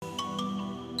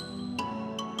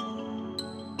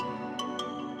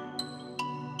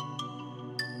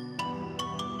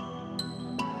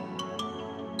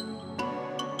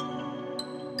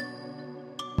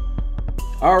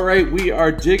All right, we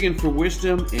are digging for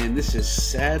wisdom, and this is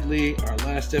sadly our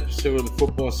last episode of the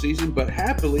football season, but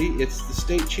happily it's the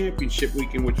state championship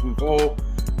weekend, which we've all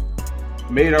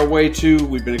made our way to.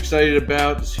 We've been excited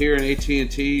about. It's here in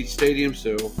AT&T Stadium,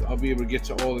 so I'll be able to get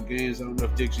to all the games. I don't know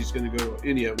if Dixie's going to go to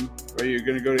any of them. Are you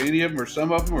going to go to any of them or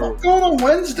some of them? Or? I'm going on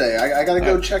Wednesday. I got to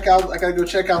go check out. I got to go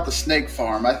check out the snake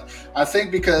farm. I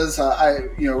think because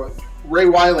Ray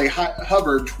Wiley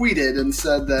Hubbard tweeted and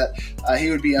said that he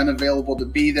would be unavailable to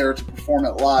be there to perform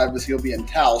it live because he'll be in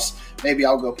Taos. Maybe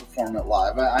I'll go perform it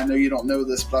live. I know you don't know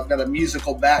this, but I've got a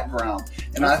musical background,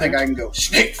 and I think I can go,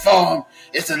 snake farm,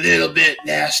 it's a little bit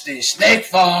nasty. Snake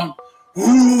farm,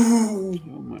 ooh.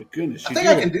 Oh, my goodness. I think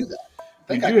I can do that.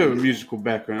 You do have a musical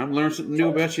background. I'm learning something new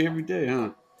about you every day,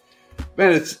 huh?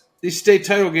 Man, it's these state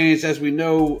title games, as we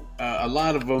know, a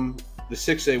lot of them, the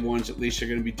 6A ones at least, are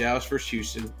going to be Dallas versus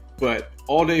Houston. But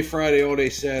all day Friday, all day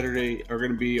Saturday are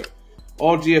going to be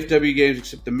all DFW games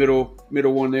except the middle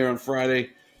one there on Friday.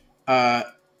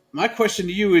 My question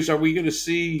to you is, are we going to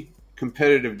see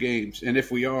competitive games? And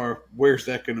if we are, where's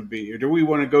that going to be? Or do we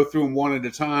want to go through them one at a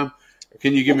time? Or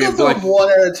can you give me a blank? One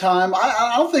at a time.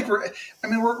 I don't think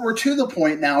we're to the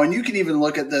point now, and you can even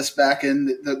look at this back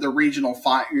in the regional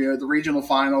the regional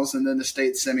finals and then the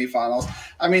state semifinals.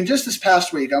 I mean, just this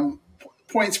past week,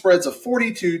 point spreads of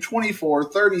 42,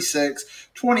 24, 36,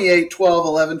 28, 12,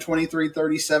 11, 23,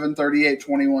 37, 38,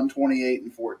 21, 28,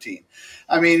 and 14.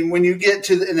 I mean, when you get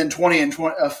to and then 20 and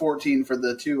 14 for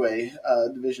the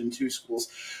 2A Division II schools.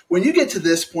 When you get to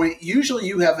this point, usually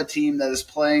you have a team that is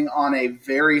playing on a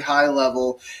very high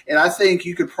level, and I think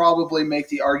you could probably make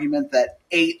the argument that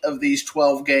 8 of these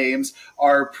 12 games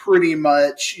are pretty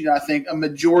much, I think a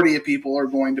majority of people are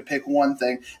going to pick one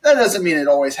thing. That doesn't mean it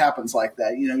always happens like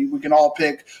that. We can all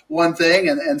pick one thing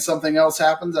and something else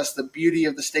happens. That's the beauty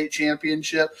of the state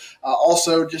championship.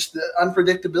 Also, just the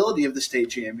unpredictability of the state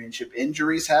championship.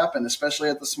 Injuries happen, especially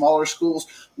at the smaller schools.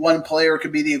 One player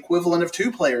could be the equivalent of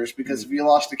 2 players because if you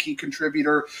lost a key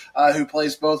contributor who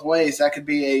plays both ways, that could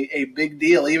be a big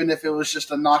deal, even if it was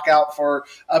just a knockout for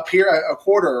a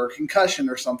quarter or concussion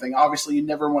or something. Obviously, you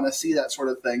never want to see that sort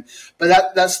of thing.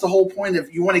 But that's the whole point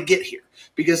of you want to get here.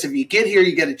 Because if you get here,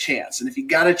 you get a chance. And if you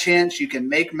got a chance, you can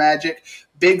make magic.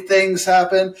 Big things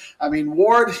happen. I mean,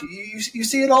 Ward, you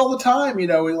see it all the time.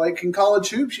 Like in college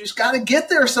hoops, you just got to get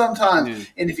there sometimes. Yeah.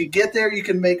 And if you get there, you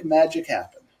can make magic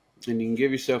happen. And you can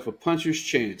give yourself a puncher's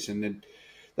chance. And then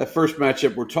that first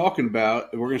matchup we're talking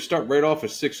about, we're going to start right off at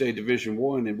 6A Division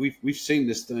I. And we've seen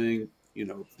this thing,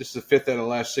 this is the 5th out of the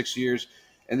last 6 years.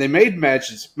 And they made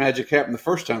magic happen the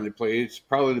first time they played. It's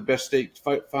probably the best state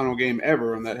final game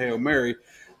ever on that Hail Mary.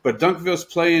 But Duncanville's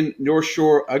playing North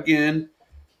Shore again.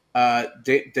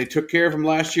 They took care of them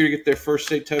last year to get their first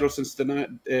state title since the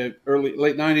late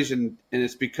 90s. And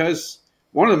it's because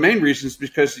one of the main reasons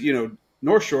because,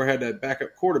 North Shore had that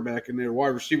backup quarterback and their wide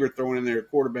receiver throwing in their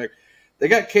quarterback. They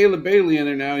got Caleb Bailey in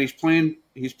there now. And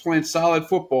he's playing solid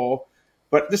football.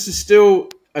 But this is still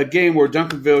a game where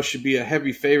Duncanville should be a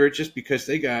heavy favorite just because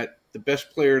they got the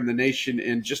best player in the nation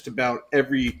in just about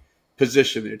every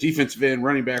position there. Defensive end,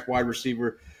 running back, wide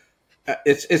receiver.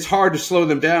 It's hard to slow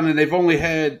them down, and they've only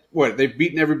had, they've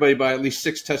beaten everybody by at least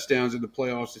 6 touchdowns in the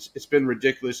playoffs. It's been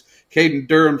ridiculous. Caden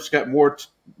Durham's got more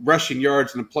rushing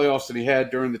yards in the playoffs than he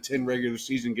had during the 10 regular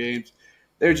season games.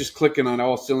 They're just clicking on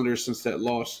all cylinders since that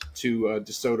loss to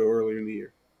DeSoto earlier in the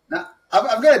year. Now,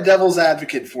 I've got a devil's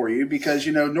advocate for you because,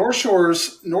 North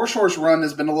Shore's run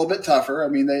has been a little bit tougher. I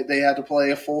mean, they had to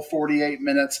play a full 48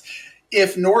 minutes.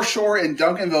 If North Shore and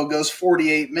Duncanville goes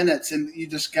 48 minutes, and you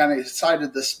just kind of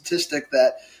cited the statistic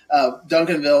that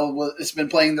Duncanville has been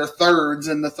playing their thirds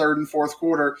in the third and fourth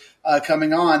quarter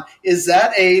coming on, is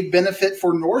that a benefit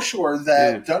for North Shore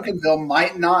that Duncanville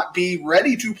might not be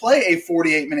ready to play a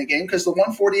 48-minute game because the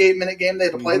one 48-minute game they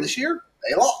had to play this year,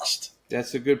 they lost?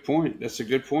 That's a good point.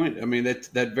 I mean,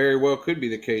 that very well could be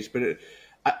the case. But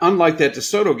unlike that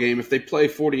DeSoto game, if they play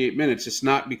 48 minutes, it's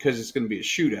not because it's going to be a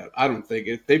shootout. I don't think.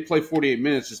 If they play 48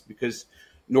 minutes, it's because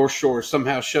North Shore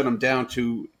somehow shut them down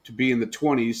to be in the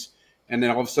 20s, and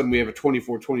then all of a sudden we have a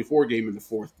 24-24 game in the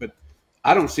fourth. But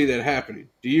I don't see that happening.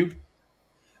 Do you?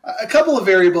 A couple of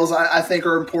variables I think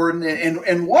are important,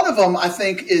 and one of them I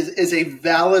think is a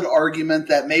valid argument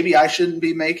that maybe I shouldn't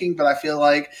be making, but I feel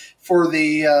like for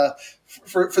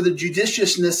the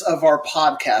judiciousness of our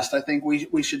podcast, I think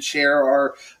we should share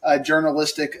our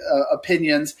journalistic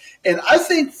opinions. And I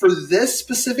think for this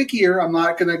specific year, I'm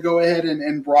not going to go ahead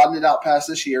and broaden it out past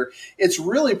this year. It's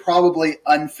really probably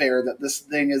unfair that this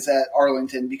thing is at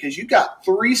Arlington because you've got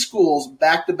 3 schools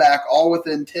back to back, all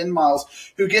within 10 miles,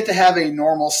 who get to have a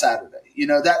normal Saturday.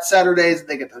 That Saturday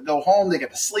they get to go home, they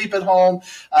get to sleep at home.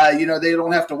 They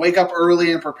don't have to wake up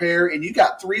early and prepare. And you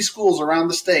got 3 schools around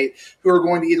the state who are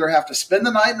going to either have to spend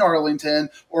the night in Arlington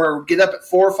or get up at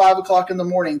 4 or 5 o'clock in the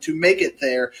morning to make it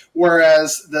there.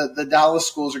 Whereas the Dallas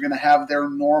schools are going to have their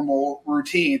normal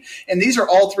routine. And these are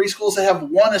all 3 schools that have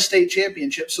won a state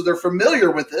championship. So they're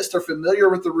familiar with this. They're familiar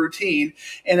with the routine.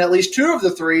 And at least 2 of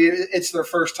the 3, it's their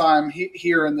first time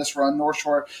here in this run. North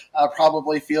Shore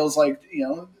probably feels like,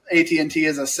 AT&T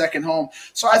is a second home.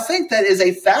 So I think that is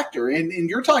a factor. And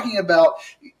you're talking about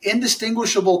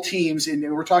indistinguishable teams, and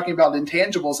we're talking about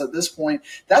intangibles at this point.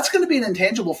 That's going to be an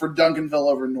intangible for Duncanville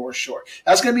over North Shore.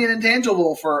 That's going to be an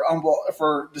intangible for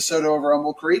DeSoto over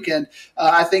Humboldt Creek. And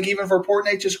I think even for Port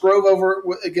Neches Grove over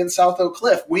against South Oak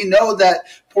Cliff. We know that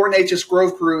Port Neches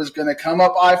Grove crew is going to come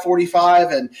up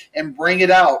I-45 and bring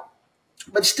it out.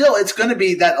 But still, it's going to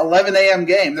be that 11 a.m.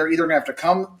 game. They're either going to have to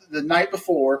come the night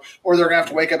before or they're going to have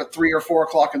to wake up at 3 or 4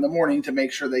 o'clock in the morning to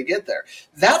make sure they get there.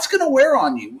 That's going to wear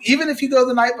on you. Even if you go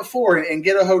the night before and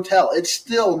get a hotel, it's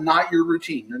still not your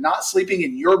routine. You're not sleeping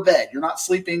in your bed. You're not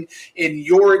sleeping in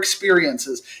your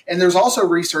experiences. And there's also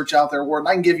research out there, Ward, and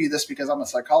I can give you this because I'm a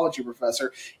psychology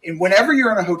professor. And whenever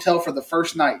you're in a hotel for the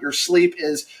first night, your sleep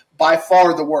is by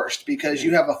far the worst because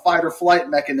you have a fight or flight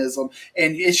mechanism,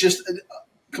 and it's just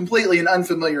completely an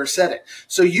unfamiliar setting.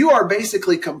 So you are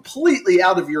basically completely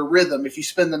out of your rhythm if you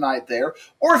spend the night there,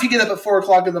 or if you get up at 4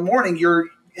 o'clock in the morning, you're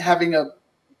having an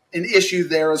issue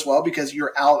there as well because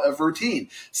you're out of routine.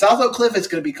 South Oak Cliff is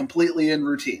going to be completely in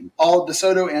routine, all of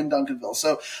DeSoto and Duncanville.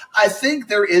 So I think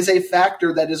there is a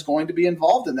factor that is going to be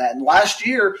involved in that. And last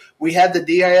year we had the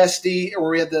DISD, or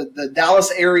we had the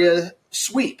Dallas area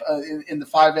sweep in the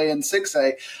 5A and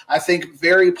 6A. I think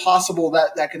very possible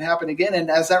that can happen again.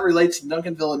 And as that relates to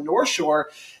Duncanville and North Shore,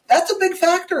 that's a big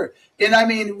factor. And I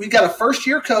mean, we've got a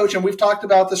first-year coach, and we've talked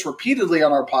about this repeatedly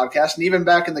on our podcast, and even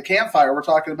back in the campfire, we're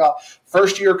talking about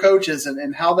first-year coaches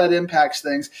and how that impacts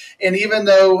things. And even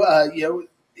though,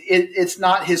 it's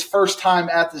not his first time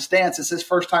at this dance, it's his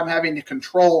first time having to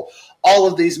control all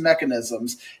of these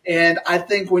mechanisms. And I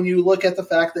think when you look at the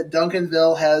fact that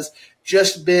Duncanville has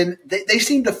just been, they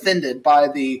seemed offended by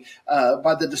the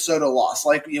DeSoto loss.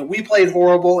 Like, we played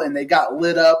horrible and they got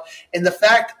lit up. And the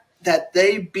fact that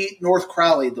they beat North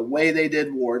Crowley the way they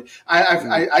did, Ward,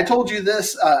 I told you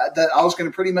this, that I was going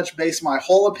to pretty much base my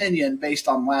whole opinion based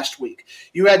on last week.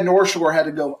 You had North Shore had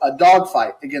to go a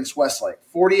dogfight against Westlake,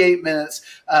 48 minutes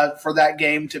for that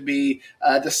game to be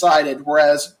decided,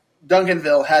 whereas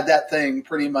Duncanville had that thing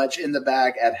pretty much in the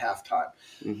bag at halftime.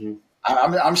 Mm-hmm.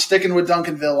 I'm sticking with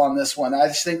Duncanville on this one. I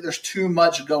just think there's too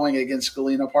much going against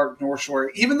Galena Park, North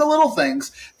Shore, even the little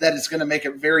things, that it's going to make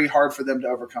it very hard for them to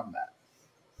overcome that.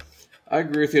 I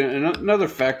agree with you. And another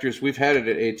factor is we've had it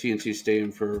at AT&T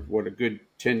Stadium for, a good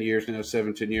 10 years now,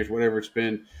 17 years, whatever it's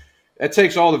been. That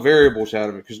takes all the variables out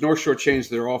of it because North Shore changed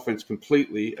their offense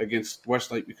completely against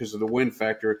Westlake because of the wind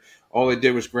factor. All they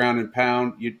did was ground and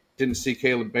pound. You didn't see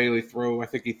Caleb Bailey throw. I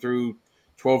think he threw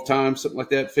 12 times, something like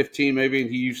that, 15 maybe,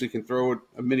 and he usually can throw it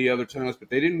many other times.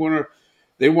 But they didn't want to.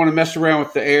 They want to mess around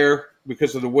with the air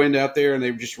because of the wind out there, and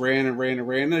they just ran and ran and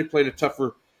ran. And they played a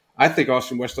tougher. I think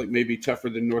Austin Westlake may be tougher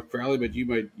than North Crowley, but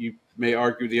you may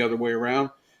argue the other way around.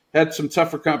 Had some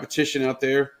tougher competition out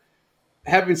there.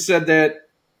 Having said that,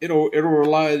 it'll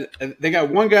rely. They got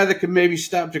one guy that could maybe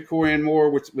stop Decorian Moore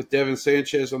with Devin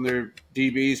Sanchez on their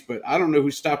DBs, but I don't know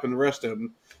who's stopping the rest of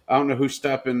them. I don't know who's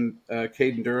stopping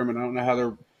Caden Durham, and I don't know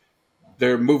how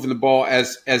they're moving the ball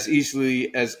as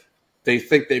easily as they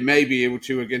think they may be able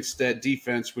to against that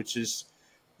defense, which is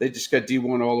they just got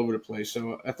D1 all over the place.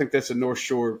 So I think that's a North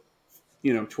Shore,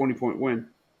 20-point win.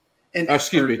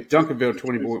 Duncanville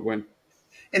 20-point win.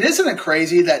 And isn't it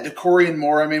crazy that Decorian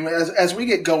Moore, I mean, as we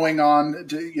get going on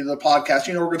to the podcast,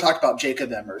 we're going to talk about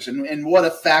Jacob Emmers and what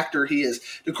a factor he is.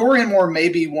 Decorian Moore may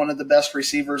be one of the best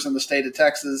receivers in the state of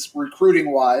Texas,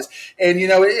 recruiting-wise. And,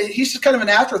 he's just kind of an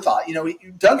afterthought.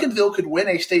 Duncanville could win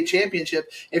a state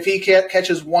championship if he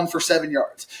catches 1 for 7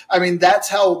 yards. I mean, that's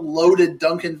how loaded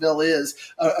Duncanville is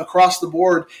across the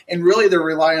board. And really their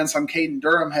reliance on Caden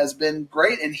Durham has been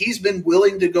great, and he's been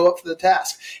willing to go up for the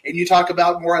task. And you talk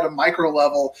about more at a micro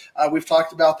level. We've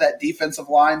talked about that defensive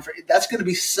line. That's going to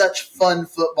be such fun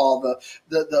football,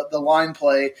 the line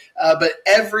play. But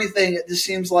everything, it just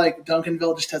seems like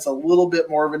Duncanville just has a little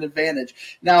bit more of an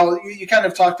advantage. Now, you kind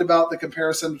of talked about the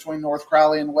comparison between North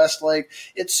Crowley and Westlake.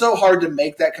 It's so hard to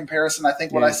make that comparison. I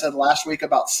think what I said last week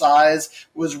about size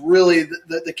was really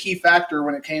the key factor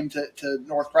when it came to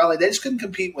North Crowley. They just couldn't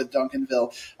compete with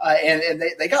Duncanville, and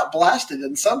they got blasted.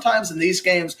 And sometimes in these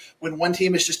games, when one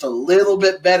team is just a little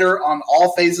bit better on all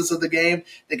all phases of the game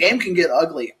can get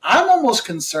ugly. I'm almost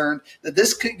concerned that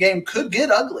this game could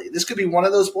get ugly. This could be one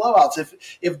of those blowouts.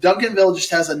 If Duncanville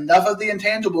just has enough of the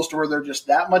intangibles to where they're just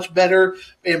that much better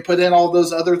and put in all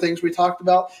those other things we talked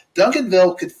about,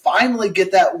 Duncanville could finally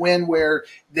get that win where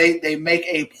they make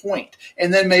a point.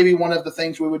 And then maybe one of the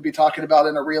things we would be talking about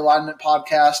in a realignment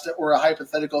podcast or a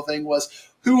hypothetical thing was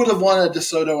who would have won a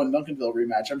DeSoto and Duncanville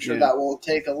rematch. I'm sure that will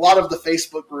take a lot of the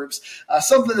Facebook groups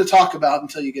something to talk about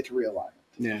until you get to realignment.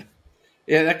 Yeah.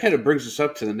 Yeah, that kind of brings us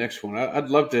up to the next one. I'd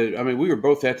love to – I mean, we were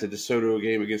both at the DeSoto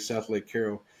game against South Lake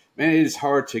Carroll. Man, it is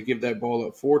hard to give that ball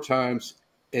up 4 times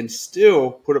and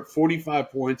still put up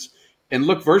 45 points and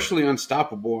look virtually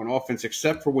unstoppable on offense,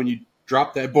 except for when you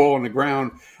drop that ball on the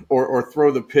ground or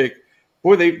throw the pick.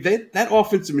 Boy, that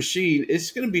offensive machine,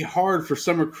 it's going to be hard for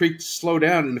Summer Creek to slow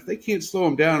down. And if they can't slow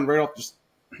them down right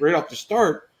off the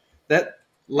start, that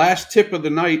last tip of the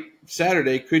night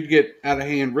Saturday could get out of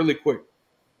hand really quick.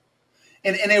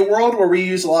 In a world where we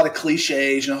use a lot of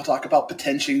cliches, talk about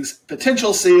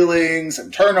potential ceilings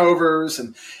and turnovers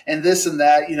and this and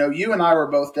that, you and I were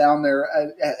both down there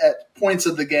at points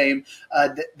of the game,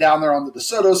 down there on the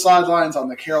DeSoto sidelines, on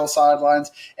the Carroll sidelines,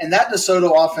 and that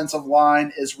DeSoto offensive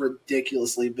line is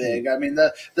ridiculously big. I mean,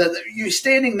 you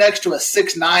standing next to a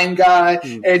 6'9" guy,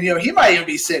 and he might even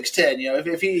be 6'10",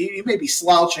 if he may be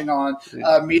slouching on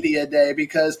media day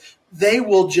because they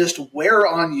will just wear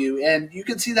on you. And you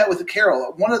can see that with the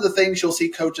Carroll. One of the things you'll see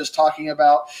coaches talking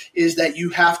about is that you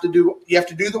have to do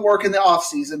the work in the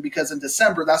offseason because in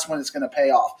December, that's when it's going to pay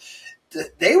off.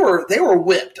 They were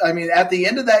whipped. I mean, at the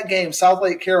end of that game, South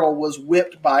Lake Carroll was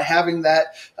whipped by having that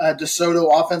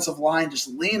DeSoto offensive line just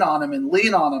lean on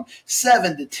them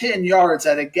 7 to 10 yards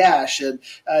at a gash. And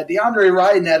DeAndre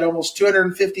Ryden had almost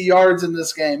 250 yards in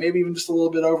this game, maybe even just a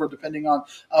little bit over, depending on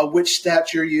which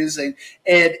stats you're using.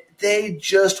 And they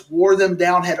just wore them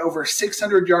down, had over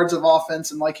 600 yards of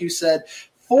offense. And like you said,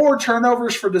 4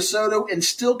 turnovers for DeSoto and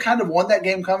still kind of won that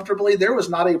game comfortably. There was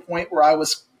not a point where I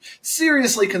was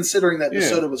seriously considering that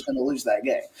DeSoto was going to lose that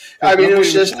game. I mean, it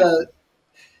was just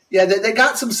they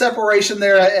got some separation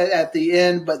there at the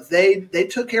end, but they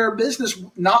took care of business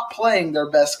not playing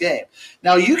their best game.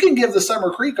 Now, you can give the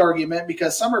Summer Creek argument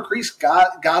because Summer Creek's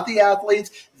got the athletes.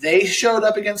 They showed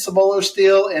up against Cibolo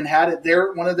Steel and had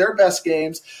it one of their best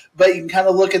games, but you can kind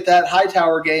of look at that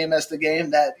Hightower game as the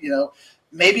game that,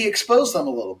 maybe exposed them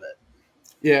a little bit.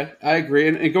 Yeah, I agree.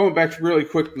 And going back really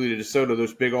quickly to DeSoto,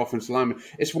 those big offensive linemen,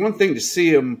 it's one thing to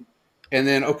see them and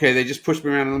then, okay, they just push me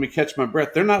around and let me catch my breath.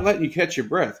 They're not letting you catch your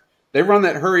breath. They run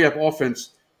that hurry-up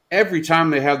offense every time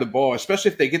they have the ball,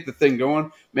 especially if they get the thing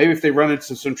going. Maybe if they run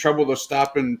into some trouble, they'll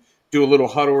stop and do a little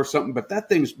huddle or something. But that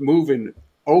thing's moving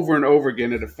over and over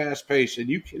again at a fast pace, and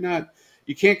you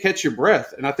can't catch your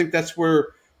breath. And I think that's where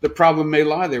the problem may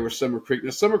lie there with Summer Creek.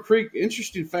 Now, Summer Creek,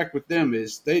 interesting fact with them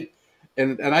is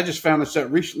and I just found this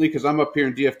out recently because I'm up here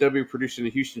in DFW producing a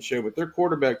Houston show, but their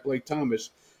quarterback, Blake Thomas,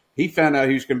 he found out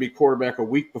he was going to be quarterback a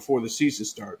week before the season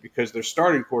started because their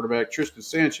starting quarterback, Tristan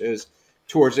Sanchez,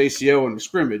 tore his ACL in the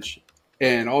scrimmage.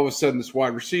 And all of a sudden, this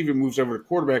wide receiver moves over to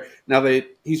quarterback. Now,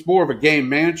 he's more of a game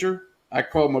manager. I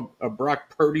call him a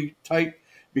Brock Purdy type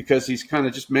because he's kind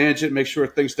of just manage it, make sure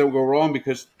things don't go wrong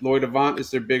because Lloyd Avant is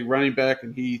their big running back,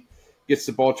 and he gets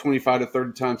the ball 25 to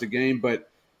 30 times a game. But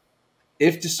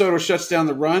if DeSoto shuts down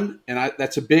the run, and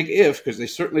that's a big if because they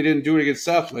certainly didn't do it against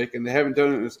South Lake, and they haven't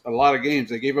done it in a lot of games.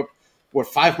 They gave up,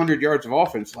 500 yards of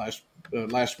offense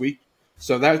last week.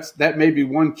 So that may be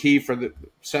one key for the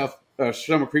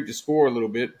Summer Creek to score a little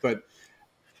bit. But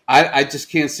I just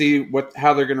can't see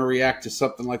how they're going to react to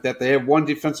something like that. They have one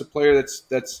defensive player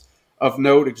that's of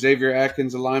note, Xavier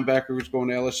Atkins, a linebacker who's going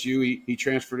to LSU. He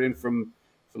transferred in from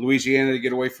Louisiana to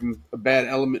get away from a bad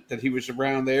element that he was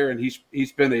around there, and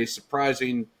he's been a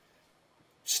surprising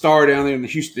star down there in the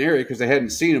Houston area because they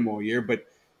hadn't seen him all year. But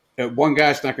one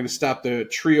guy's not going to stop the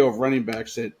trio of running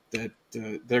backs that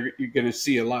you're going to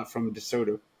see a lot from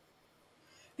DeSoto.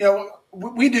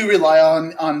 We do rely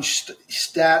on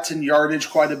stats and yardage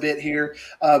quite a bit here,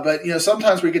 but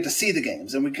sometimes we get to see the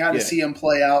games and we kind of see them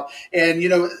play out. And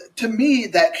to me,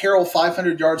 that Carroll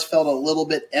 500 yards felt a little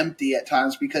bit empty at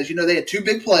times because they had 2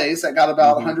 big plays that got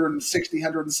about 160,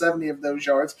 170 of those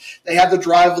yards. They had the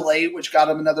drive late, which got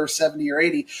them another 70 or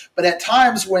 80. But at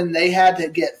times when they had to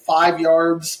get 5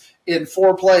 yards in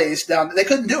 4 plays down, they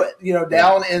couldn't do it.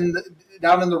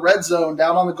 Down in the red zone,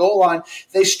 down on the goal line,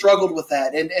 they struggled with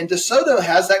that. And DeSoto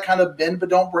has that kind of bend but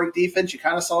don't break defense. You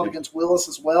kind of saw it against Willis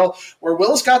as well, where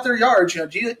Willis got their yards.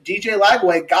 DJ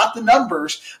Lagway got the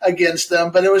numbers against them,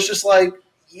 but it was just like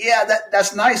yeah,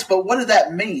 that's nice, but what did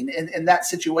that mean in that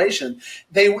situation?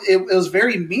 It was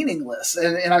very meaningless,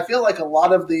 and I feel like a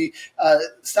lot of the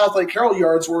South Lake Carroll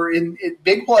yards were in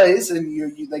big plays,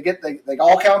 and they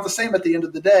all count the same at the end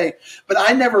of the day. But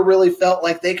I never really felt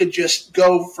like they could just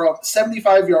go from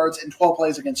 75 yards in 12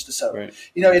 plays against DeSoto. Right.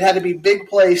 It had to be big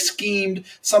play, schemed,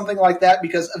 something like that,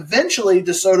 because eventually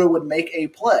DeSoto would make a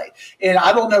play. And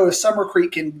I don't know if Summer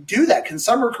Creek can do that. Can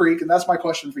Summer Creek, and that's my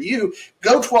question for you,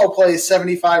 go 12 plays,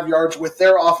 75 yards with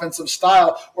their offensive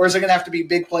style, or is it going to have to be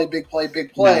big play, big play,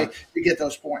 big play to get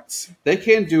those points? They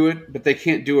can do it, but they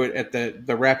can't do it at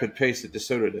the rapid pace that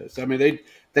DeSoto does. I mean,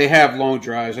 they have long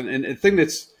drives, and the thing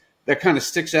that kind of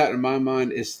sticks out in my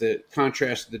mind is the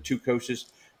contrast of the two coaches.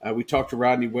 We talked to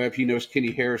Rodney Webb. He knows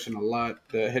Kenny Harrison a lot,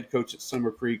 the head coach at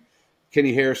Summer Creek.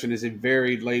 Kenny Harrison is a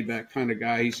very laid-back kind of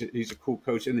guy. He's a cool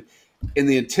coach. And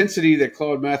the intensity that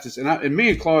Claude Mathis, and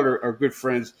me and Claude are good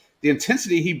friends, the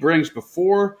intensity he brings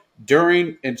before,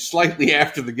 during, and slightly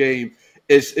after the game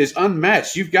is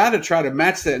unmatched. You've got to try to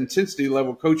match that intensity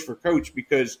level coach for coach,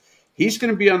 because he's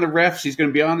going to be on the refs. He's going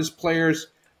to be on his players.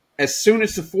 As soon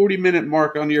as the 40-minute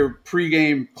mark on your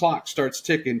pregame clock starts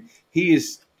ticking, he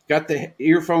has got the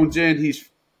earphones in. He's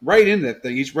right in that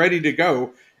thing. He's ready to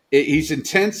go. He's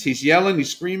intense. He's yelling.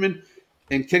 He's screaming.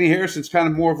 And Kenny Harrison's kind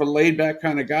of more of a laid-back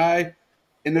kind of guy.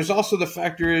 And there's also the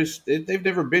factor is they've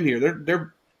never been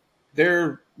here.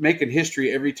 They're making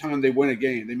history every time they win a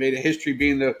game. They made a history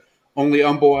being the only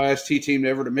Humble IST team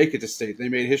ever to make it to state. They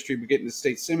made history by getting to the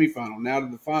state semifinal, now to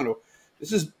the final.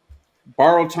 This is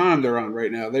borrowed time they're on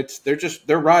right now.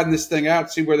 They're riding this thing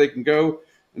out, see where they can go,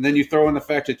 and then you throw in the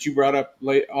fact that you brought up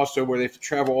late also where they have to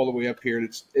travel all the way up here, and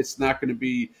it's not going to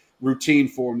be routine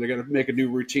for them. They're going to make a new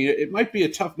routine. It might be a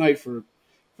tough night for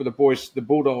the boys, the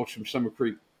Bulldogs from Summer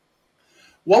Creek.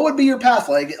 What would be your path?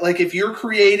 Like if you're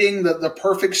creating the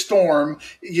perfect storm,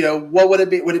 what would it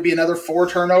be? Would it be another 4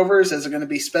 turnovers? Is it going to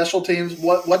be special teams?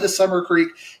 What does Summer Creek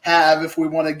have if we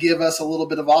want to give us a little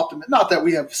bit of optimism? Not that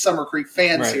we have Summer Creek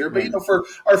fans here, but for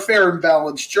our fair and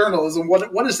balanced journalism,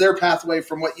 what is their pathway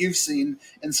from what you've seen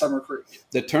in Summer Creek?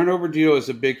 The turnover deal is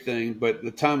a big thing, but the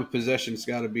time of possession's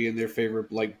got to be in their favor,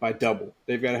 like by double.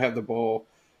 They've got to have the ball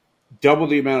double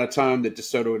the amount of time that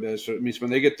DeSoto does. So it means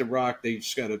when they get the rock, they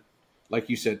just got to, like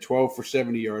you said, 12 for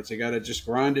 70 yards. They got to just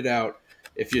grind it out.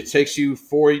 If it takes you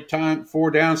 4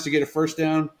 downs to get a first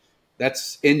down,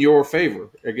 that's in your favor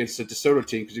against the DeSoto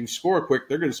team, because if you score quick,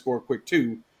 they're going to score quick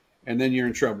too, and then you're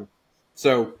in trouble.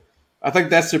 So I think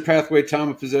that's their pathway, time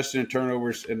of possession and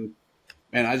turnovers. And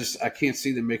I can't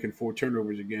see them making 4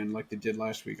 turnovers again like they did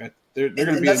last week. They're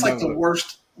going to be. That's like the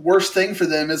worst thing for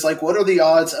them is like, what are the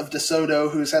odds of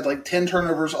DeSoto, who's had like 10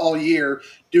 turnovers all year,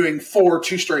 doing 4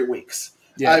 2 straight weeks?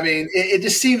 Yeah. I mean, it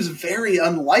just seems very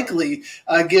unlikely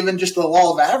given just the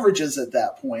law of averages at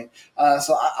that point.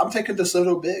 So I'm taking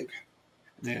DeSoto big.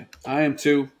 Yeah, I am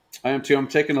too. I'm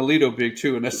taking Aledo big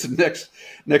too, and that's the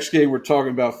next game we're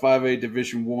talking about, 5A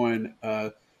Division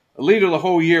I. Aledo, the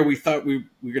whole year we thought we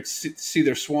could see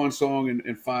their swan song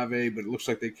in 5A, but it looks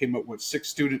like they came up with 6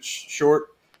 students short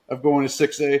of going to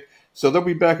 6A. So they'll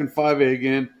be back in 5A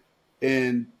again,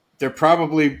 and they're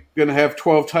probably going to have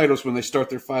 12 titles when they start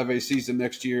their 5A season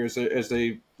next year, as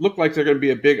they look like they're going to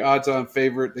be a big odds-on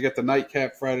favorite. They got the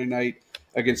nightcap Friday night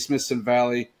against Smithson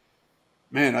Valley.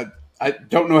 Man, I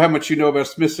don't know how much you know about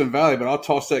Smithson Valley, but I'll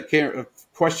toss that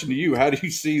question to you. How do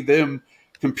you see them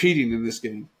competing in this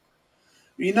game?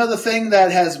 The thing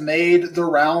that has made the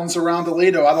rounds around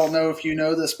Aledo, I don't know if you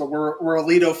know this, but we're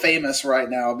Aledo famous right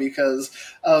now because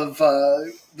of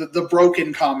the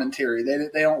broken commentary.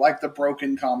 They don't like the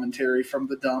broken commentary from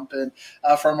the dump and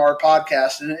from our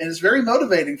podcast, and it's very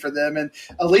motivating for them. And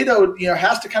Aledo,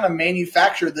 has to kind of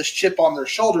manufacture this chip on their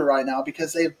shoulder right now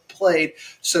because they've played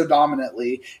so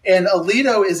dominantly. And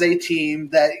Aledo is a team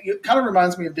that kind of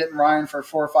reminds me of Denton Ryan for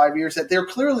 4 or 5 years, that they're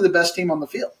clearly the best team on the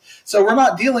field. So we're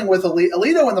not dealing with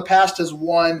Aledo in the past has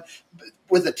won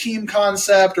with a team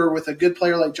concept or with a good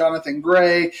player like Jonathan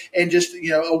Gray and just,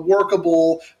 a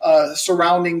workable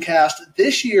surrounding cast.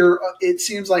 This year, it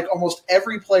seems like almost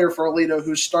every player for Aledo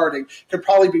who's starting could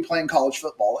probably be playing college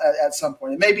football at some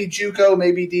point. It may be JUCO,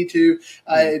 maybe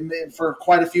D2. For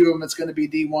quite a few of them, it's going to be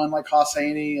D1 like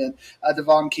Hosseini and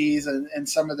Devon Keys and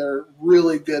some of their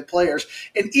really good players.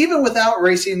 And even without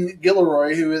Racing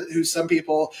Gilroy, who some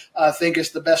people think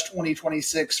is the best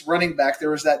 2026 running back, there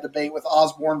was that debate with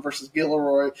Osborne versus Gilroy.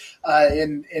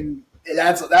 In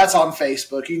that's on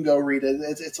Facebook. You can go read it.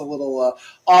 It's a little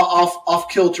off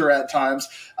kilter at times.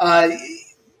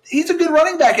 he's a good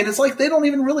running back, and it's like they don't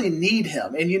even really need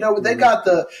him. And they got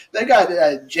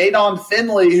Jadon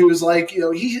Finley, who's like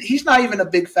he's not even a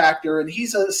big factor, and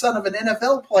he's a son of an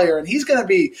NFL player, and he's going to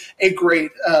be a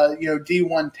great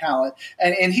D1 talent,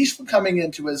 and he's coming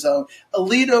into his own.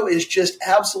 Alito is just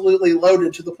absolutely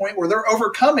loaded to the point where they're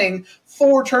overcoming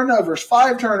 4 turnovers,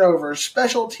 5 turnovers,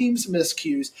 special teams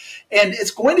miscues, and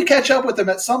it's going to catch up with them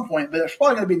at some point, but it's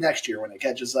probably going to be next year when it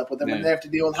catches up with them, when they have to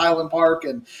deal with Highland Park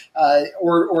and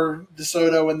or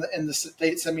DeSoto in the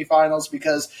state semifinals,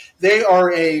 because they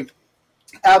are a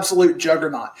absolute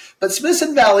juggernaut. But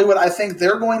Smithson Valley, what I think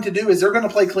they're going to do is they're going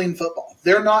to play clean football.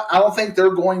 I don't think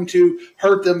they're going to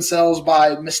hurt themselves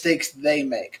by mistakes they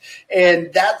make.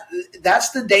 And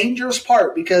that's the dangerous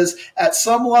part, because at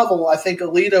some level, I think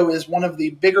Alito is one of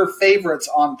the bigger favorites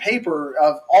on paper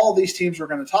of all these teams we're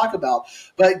going to talk about.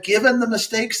 But given the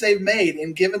mistakes they've made,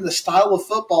 and given the style of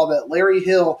football that Larry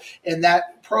Hill and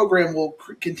that program will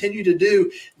continue to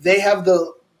do, they have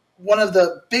one of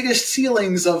the biggest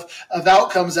ceilings of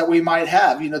outcomes that we might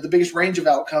have, the biggest range of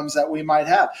outcomes that we might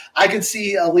have. I could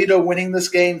see Alito winning this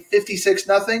game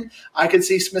 56-0. I could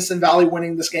see Smithson Valley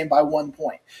winning this game by 1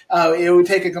 point. It would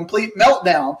take a complete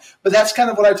meltdown, but that's kind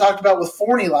of what I talked about with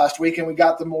Forney last week, and we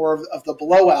got the more of the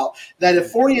blowout, that if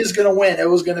Forney is going to win, it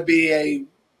was going to be a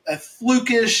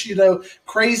flukish,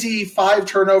 crazy 5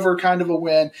 turnover kind of a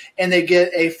win, and they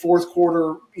get a fourth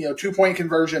quarter, 2-point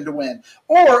conversion to win.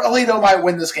 Or Alito might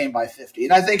win this game by 50.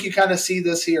 And I think you kind of see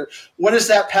this here. What is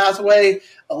that pathway?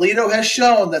 Alito has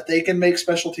shown that they can make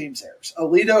special teams errors.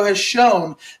 Alito has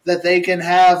shown that they can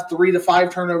have 3 to 5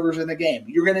 turnovers in a game.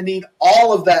 You're going to need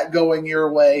all of that going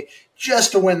your way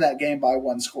just to win that game by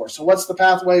 1 score. So what's the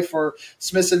pathway for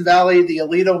Smithson Valley? The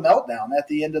Alito meltdown at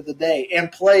the end of the day,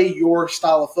 and play your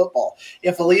style of football.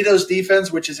 If Alito's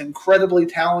defense, which is incredibly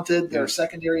talented, their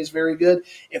secondary is very good,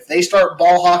 if they start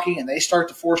ball hawking and they start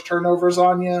to force turnovers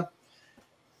on you,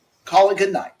 call it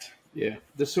good night. Yeah,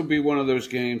 this will be one of those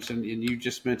games, and you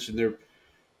just mentioned their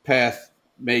path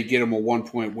may get them a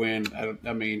 1-point win.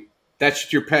 I mean,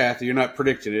 that's your path. You're not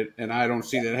predicting it, and I don't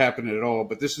see that happening at all.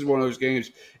 But this is one of those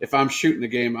games, if I'm shooting the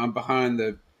game, I'm behind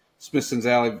the Smithson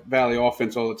Valley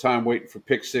offense all the time, waiting for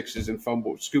pick sixes and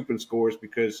scooping scores,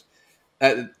 because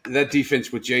that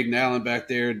defense with Jaden Allen back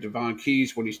there, Devon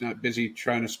Keys, when he's not busy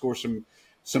trying to score some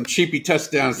cheapy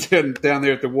touchdowns down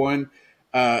there at the 1,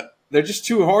 they're just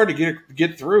too hard to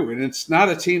get through. And it's not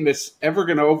a team that's ever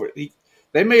going to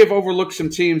they may have overlooked some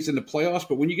teams in the playoffs,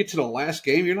 but when you get to the last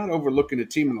game, you're not overlooking a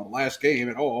team in the last game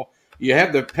at all. You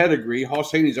have the pedigree.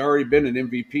 Hoss Haney's already been an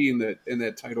MVP in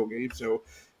that title game, so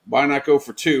why not go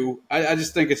for 2? I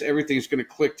just think everything's going to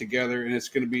click together, and it's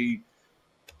going to be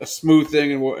a smooth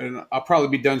thing, and I'll probably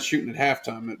be done shooting at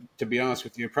halftime, to be honest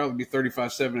with you. It'll probably be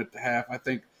 35-7 at the half. I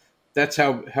think that's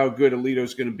how good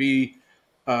Alito's going to be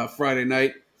Friday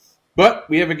night. But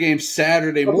we have a game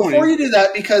Saturday morning. Before you do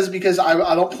that, because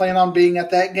I don't plan on being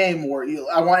at that game, Ward,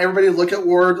 I want everybody to look at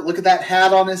Ward, look at that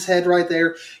hat on his head right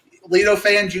there. Alito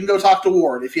fans, you can go talk to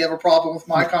Ward. If you have a problem with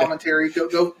my commentary,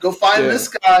 go find this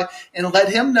guy and let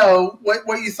him know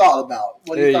what you thought about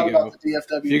the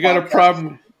DFW. You got a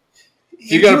problem.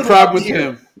 You got a problem with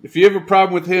him. If you have a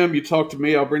problem with him, you talk to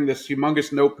me. I'll bring this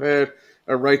humongous notepad.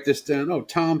 I write this down. Oh,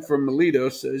 Tom from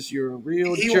Alito says you're a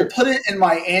real He jerk. will put it in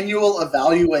my annual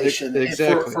evaluation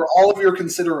for all of your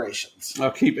considerations.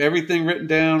 I'll keep everything written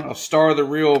down. I'll star the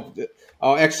real.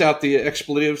 I'll X out the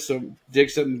expletives so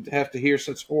Diggs doesn't have to hear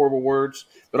such horrible words.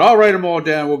 But I'll write them all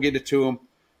down. We'll get it to him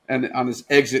and on his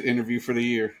exit interview for the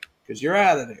year, because you're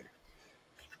out of there.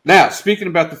 Now, speaking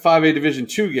about the 5A Division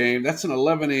II game, that's an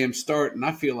 11 a.m. start, and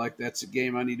I feel like that's a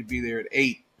game I need to be there at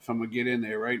 8 if I'm going to get in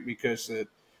there, right? Because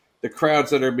the crowds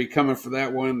that are be coming for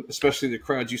that one, especially the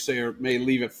crowds you say may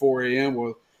leave at 4 a.m.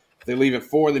 Well, if they leave at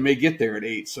 4, they may get there at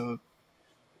 8. So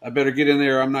I better get in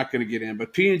there. I'm not going to get in.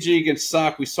 But P&G against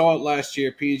Sock, we saw it last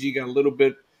year. P&G got a little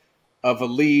bit of a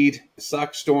lead.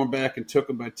 Sock stormed back and took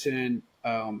them by 10.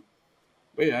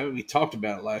 We talked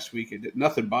about it last week.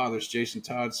 Nothing bothers Jason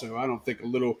Todd, so I don't think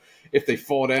if they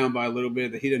fall down by a little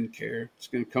bit, that he doesn't care. He's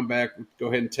going to come back and go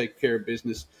ahead and take care of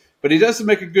business. But he does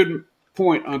make a good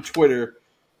point on Twitter.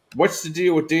 What's the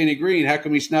deal with Danny Green? How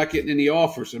come he's not getting any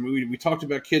offers? I mean, we talked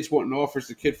about kids wanting offers.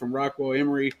 The kid from Rockwell,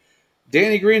 Emory.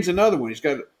 Danny Green's another one. He's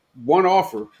got one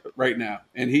offer right now,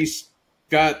 and he's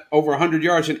got over 100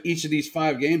 yards in each of these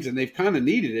 5 games, and they've kind of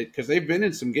needed it because they've been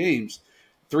in some games.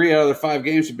 3 out of the 5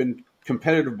 games have been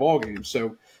competitive ball games.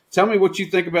 So tell me what you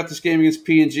think about this game against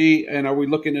P&G, and are we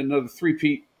looking at another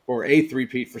 3-peat or a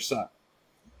 3-peat for Sock?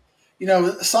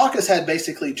 Sauka's had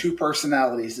basically two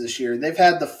personalities this year. They've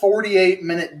had the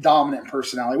 48-minute dominant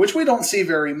personality, which we don't see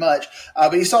very much,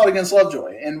 but you saw it against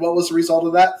Lovejoy. And what was the result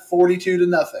of that?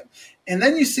 42-0. And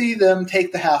then you see them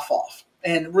take the half off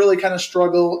and really kind of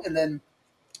struggle, and then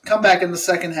come back in the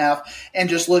second half and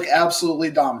just look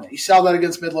absolutely dominant. You saw that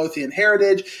against Midlothian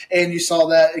Heritage, and you saw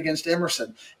that against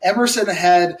Emerson. Emerson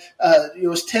had it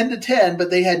was 10-10, but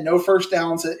they had no first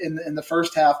downs in the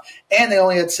first half, and they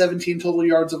only had 17 total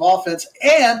yards of offense,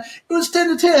 and it was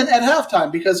 10-10 at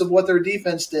halftime because of what their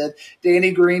defense did.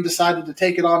 Danny Green decided to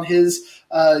take it on his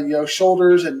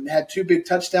shoulders and had two big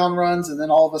touchdown runs, and then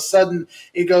all of a sudden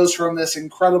it goes from this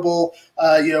incredible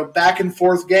back and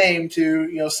forth game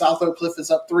to South Oak Cliff is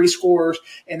up 3 scores,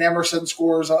 and Emerson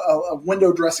scores a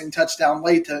window dressing touchdown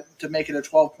late to make it a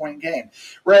 12-point game.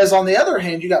 Whereas on the other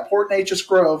hand, you got Port Neches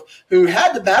Grove, who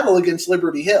had to battle against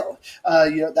Liberty Hill.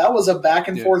 That was a back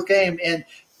and forth game, and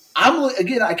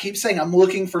I keep saying I'm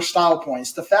looking for style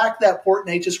points. The fact that Port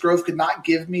Neches Grove could not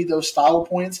give me those style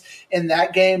points in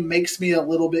that game makes me a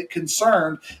little bit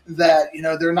concerned that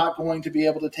they're not going to be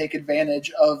able to take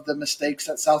advantage of the mistakes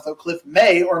that South Oak Cliff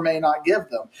may or may not give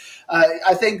them.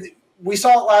 I think we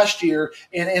saw it last year,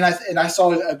 and I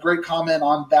saw a great comment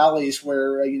on Bally's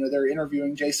where they're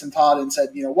interviewing Jason Todd and said,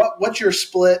 what's your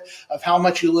split of how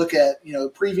much you look at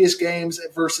previous games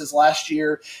versus last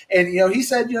year, and he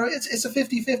said it's a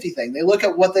 50-50 thing. They look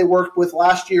at what they worked with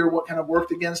last year, what kind of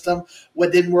worked against them,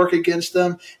 what didn't work against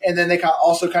them, and then they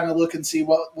also kind of look and see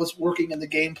what was working in the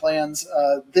game plans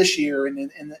this year and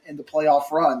in the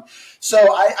playoff run.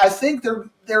 So I think they're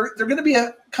going to be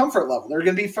a comfort level. They're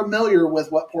going to be familiar with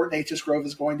what Port Neches Grove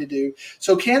is going to do.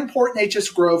 So can Port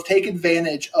Neches Grove take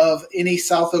advantage of any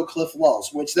South Oak Cliff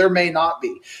lulls, which there may not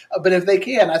be. But if they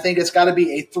can, I think it's got to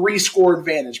be a 3-score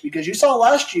advantage, because you saw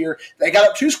last year they got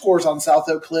up 2 scores on South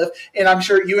Oak Cliff, and I'm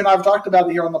sure you and I have talked about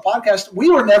it here on the podcast. We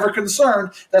were never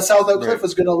concerned that South Oak Cliff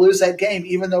was going to lose that game,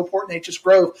 even though Port Neches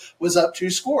Grove was up 2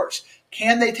 scores.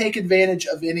 Can they take advantage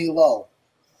of any lull?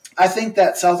 I think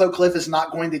that South Oak Cliff is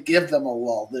not going to give them a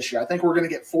lull this year. I think we're going to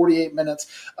get 48 minutes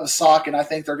of sock, and I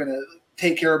think they're going to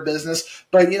take care of business.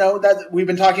 But, that we've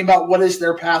been talking about what is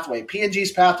their pathway.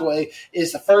 P&G's pathway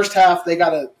is the first half they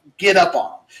got to get up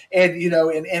on them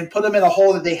and put them in a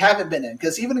hole that they haven't been in.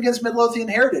 Because even against Midlothian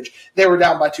Heritage, they were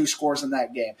down by 2 scores in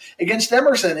that game. Against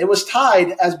Emerson, it was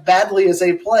tied as badly as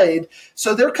they played,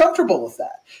 so they're comfortable with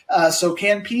that. So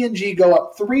can P&G go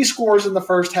up 3 scores in the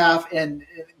first half and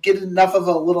get enough of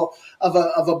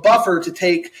a buffer to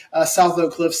take South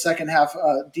Oak Cliff's second half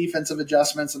defensive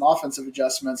adjustments and offensive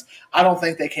adjustments? I don't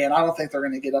think they can. I don't think they're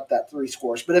going to get up that 3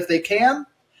 scores. But if they can,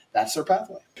 that's their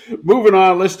pathway. Moving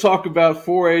on, let's talk about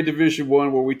 4A Division I,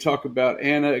 where we talk about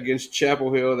Anna against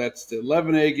Chapel Hill. That's the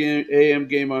 11 a.m.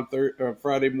 game on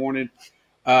Friday morning.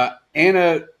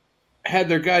 Anna had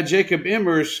their guy Jacob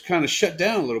Emmers kind of shut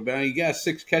down a little bit. He got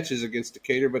 6 catches against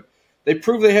Decatur, but they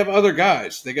prove they have other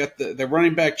guys. They got the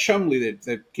running back Chumley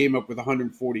that came up with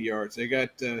 140 yards. They got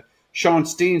Sean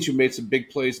Steens, who made some big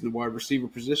plays in the wide receiver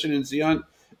position, and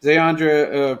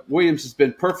Zayandra Williams has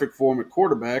been perfect for him at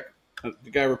quarterback,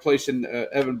 the guy replacing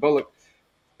Evan Bullock.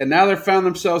 And now they've found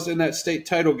themselves in that state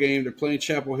title game. They're playing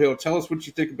Chapel Hill. Tell us what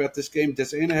you think about this game.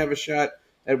 Does Anna have a shot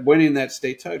at winning that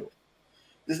state title?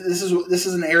 This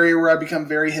is an area where I become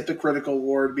very hypocritical,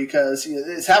 Ward, because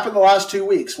it's happened the last 2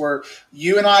 weeks where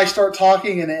you and I start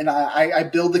talking and I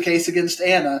build the case against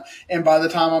Anna, and by the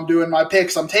time I'm doing my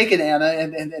picks, I'm taking Anna,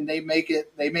 and they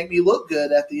make me look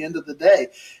good at the end of the day.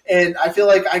 And I feel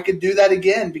like I could do that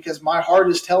again because my heart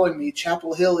is telling me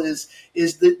Chapel Hill is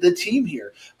the team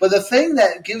here. But the thing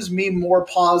that gives me more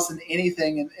pause than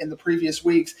anything in the previous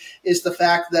weeks is the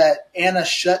fact that Anna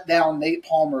shut down Nate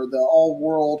Palmer, the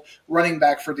all-world running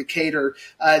back for Decatur.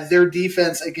 Their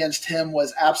defense against him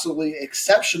was absolutely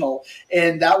exceptional,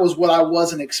 and that was what I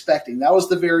wasn't expecting. That was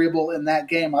the variable in that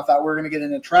game. I thought we were going to get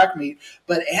in a track meet,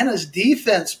 but Anna's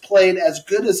defense played as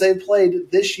good as they played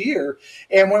this year.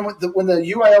 And when the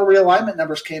UIL realignment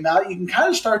numbers came out, you can kind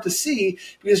of start to see,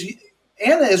 because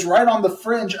Anna is right on the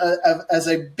fringe as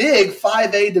a big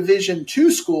 5A Division II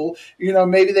school.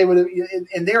 Maybe they would have,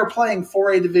 and they are playing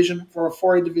 4A Division for a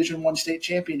 4A Division I state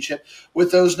championship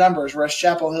with those numbers, whereas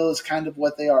Chapel Hill is kind of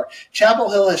what they are.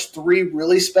 Chapel Hill has 3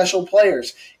 really special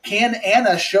players. Can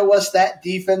Anna show us that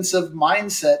defensive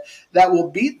mindset that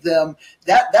will beat them?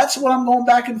 That's what I'm going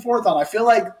back and forth on. I feel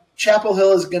like Chapel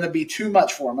Hill is going to be too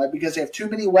much for them because they have too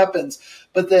many weapons.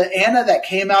 But the Anna that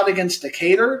came out against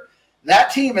Decatur,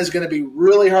 that team is going to be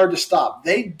really hard to stop.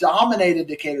 They dominated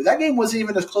Decatur. That game wasn't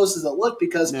even as close as it looked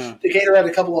because Decatur had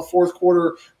a couple of fourth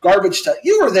quarter garbage touchdowns.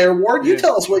 You were there, Ward. You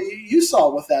tell us what you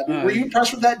saw with that. Were you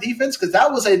impressed with that defense? Because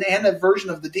that was an Anna version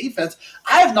of the defense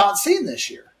I have not seen this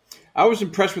year. I was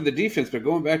impressed with the defense, but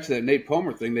going back to that Nate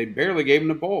Palmer thing, they barely gave him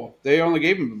the ball. They only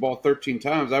gave him the ball 13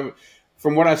 times.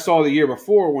 From what I saw the year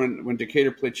before when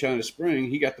Decatur played China Spring,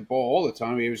 he got the ball all the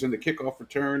time. He was in the kickoff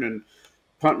return and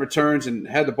punt returns and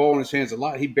had the ball in his hands a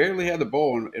lot. He barely had the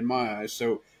ball in my eyes,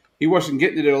 so he wasn't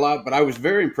getting it a lot, but I was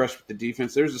very impressed with the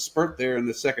defense. There was a spurt there in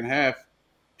the second half,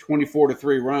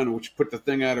 24-3 run, which put the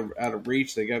thing out of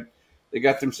reach. They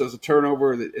got themselves a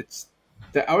turnover.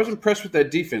 I was impressed with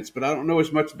that defense, but I don't know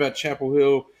as much about Chapel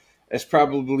Hill as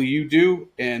probably you do.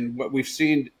 And what we've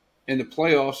seen in the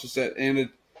playoffs is that Anna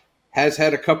has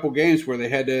had a couple games where they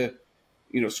had to,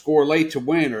 score late to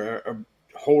win or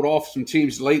hold off some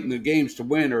teams late in the games to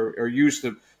win or use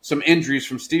some injuries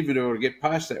from Stephenville to get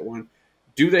past that one.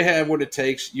 Do they have what it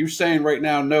takes? You're saying right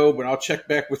now no, but I'll check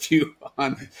back with you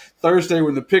on Thursday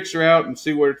when the picks are out and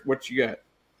see what you got.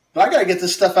 But I got to get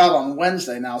this stuff out on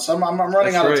Wednesday now, so I'm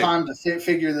running out of time to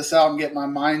figure this out and get my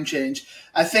mind changed.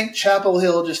 I think Chapel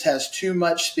Hill just has too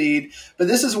much speed, but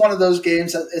this is one of those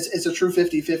games that it's a true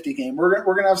 50-50 game. We're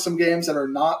going to have some games that are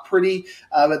not pretty,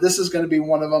 but this is going to be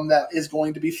one of them that is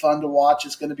going to be fun to watch.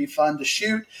 It's going to be fun to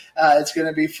shoot. It's going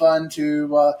to be fun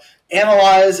to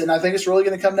analyze, and I think it's really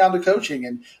going to come down to coaching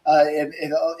and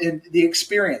the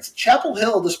experience. Chapel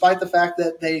Hill, despite the fact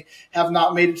that they have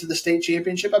not made it to the state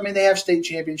championship, they have state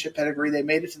championship pedigree. They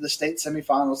made it to the state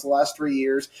semifinals the last 3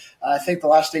 years. I think the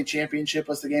last state championship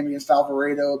was the game against Alvarado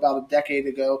about a decade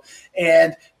ago.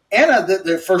 And Anna,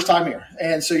 the first time here.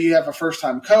 And so you have a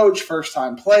first-time coach,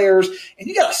 first-time players, and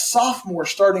you got a sophomore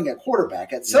starting at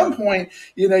quarterback. At some point,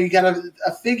 you got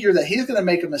a figure that he's going to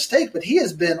make a mistake, but he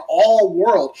has been all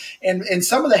world. And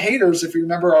some of the haters, if you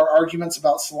remember our arguments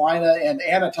about Salina and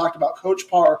Anna, talked about Coach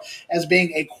Parr as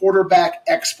being a quarterback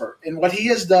expert. And what he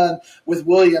has done with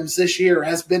Williams this year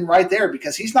has been right there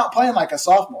because he's not playing like a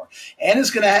sophomore.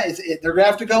 Anna's going to they're going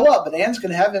to have to go up, but Anna's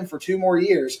going to have him for 2 more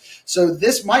years. So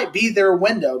this might be their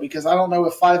window, because I don't know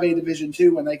if 5A Division II,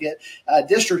 when they get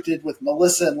districted with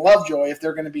Melissa and Lovejoy, if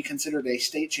they're going to be considered a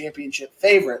state championship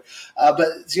favorite.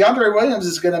 But DeAndre Williams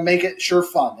is going to make it sure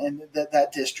fun in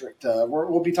that district.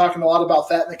 We'll be talking a lot about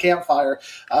that in the campfire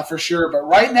for sure. But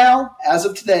right now, as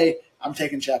of today, I'm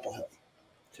taking Chapel Hill.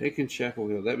 Taking Chapel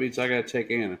Hill. That means I got to take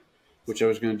Anna, which I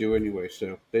was going to do anyway.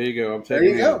 So there you go. I'm taking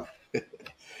Anna. There you go.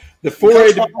 The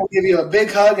 4A will give you a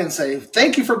big hug and say,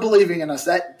 thank you for believing in us.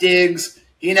 That digs.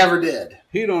 He never did.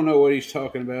 He don't know what he's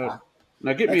talking about.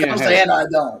 Now get me a hat. And I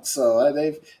don't. So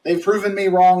they've proven me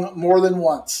wrong more than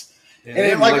once. Yeah,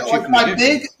 and like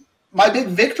my big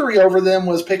victory over them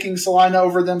was picking Salina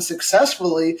over them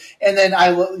successfully. And then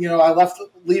I left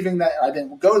leaving that. I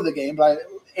didn't go to the game, but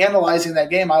analyzing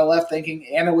that game, I left thinking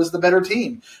Anna was the better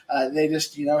team. They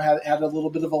just had a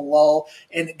little bit of a lull.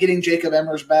 And getting Jacob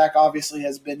Emmers back obviously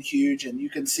has been huge. And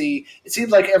you can see it seems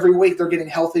like every week they're getting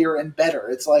healthier and better.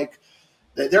 It's like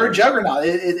they're a juggernaut.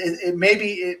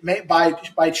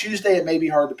 By Tuesday it may be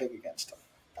hard to pick against them.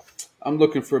 I'm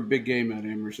looking for a big game out of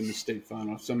Emmers in the state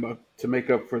final. Somebody to make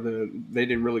up for they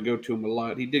didn't really go to him a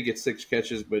lot. He did get 6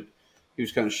 catches, but he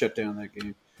was kind of shut down that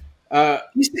game.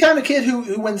 He's the kind of kid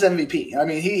who wins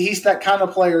MVP. He's that kind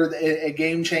of player, a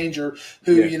game changer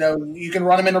who, you can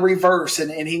run him in a reverse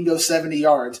and he can go 70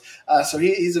 yards. So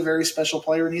he's a very special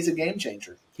player and he's a game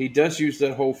changer. He does use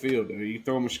that whole field, though. You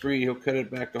throw him a screen, he'll cut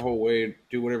it back the whole way and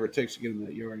do whatever it takes to get him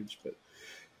that yardage. But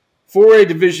 4A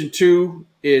Division II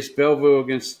is Belleville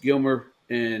against Gilmer.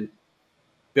 And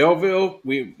Belleville,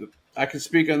 I can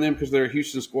speak on them because they're a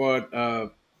Houston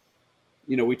squad.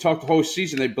 We talked the whole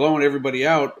season. They've blown everybody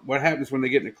out. What happens when they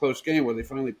get in a close game? Well, they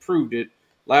finally proved it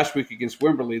last week against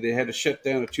Wimberley. They had to shut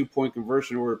down a 2-point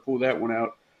conversion in order to pull that one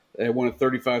out. They won at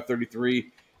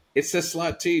 35-33. It's a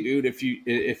slot T, dude. If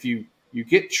you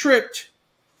get tricked,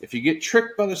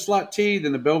 by the slot T,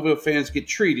 then the Belleville fans get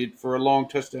treated for a long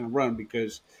touchdown run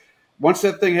because once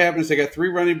that thing happens, they got 3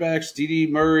 running backs, D.D.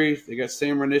 Murray, they got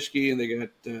Sam Ranischke, and they got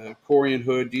Corian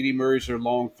Hood. D.D. Murray's their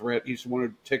long threat. He's the one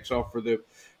who takes off for the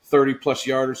 30-plus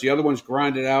yarders. The other one's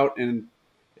grinded out, and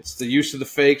it's the use of the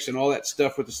fakes and all that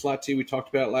stuff with the slot T we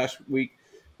talked about last week.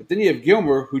 But then you have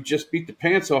Gilmer, who just beat the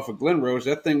pants off of Glen Rose.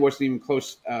 That thing wasn't even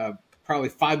close, probably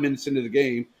 5 minutes into the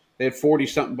game. They had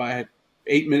 40-something by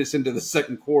 8 minutes into the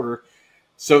second quarter.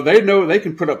 So they know they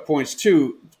can put up points,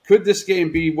 too. Could this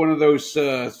game be one of those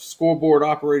scoreboard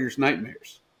operators'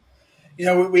 nightmares?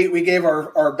 We gave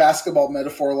our basketball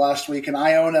metaphor last week, and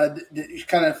Iona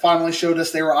kind of finally showed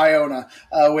us they were Iona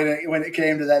when it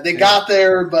came to that. They got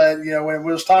there, but when it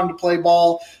was time to play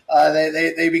ball,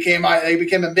 they became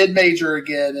a mid major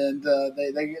again, and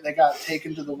they got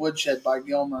taken to the woodshed by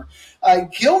Gilmer.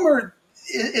 Gilmer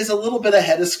is a little bit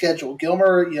ahead of schedule.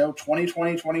 Gilmer,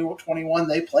 2020, 2021,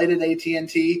 they played at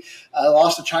AT&T,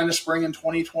 lost to China Spring in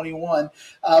 2021.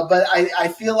 But I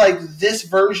feel like this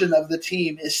version of the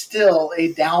team is still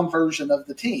a down version of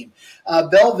the team.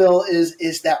 Belleville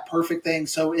is that perfect thing.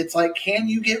 So it's like, can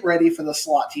you get ready for the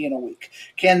slot T in a week?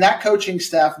 Can that coaching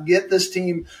staff get this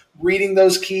team reading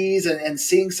those keys and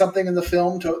seeing something in the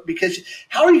film because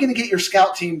how are you going to get your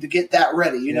scout team to get that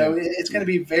ready? It's going to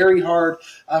be very hard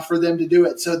for them to do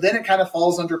it. So then it kind of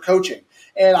falls under coaching.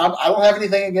 And I don't have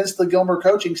anything against the Gilmer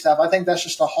coaching staff. I think that's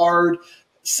just a hard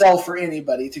sell for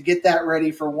anybody to get that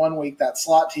ready for 1 week. That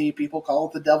slot T, people call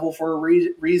it the devil for a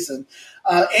reason.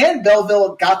 And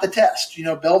Belleville got the test.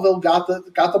 Belleville got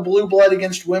the blue blood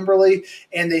against Wimberley,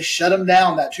 and they shut them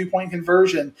down. That 2-point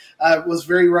conversion was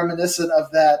very reminiscent of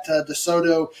that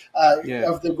DeSoto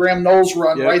of the Graham Knowles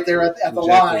run right there at the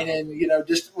line. And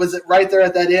just was it right there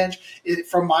at that inch?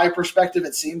 From my perspective,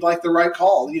 it seemed like the right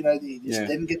call. They just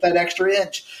didn't get that extra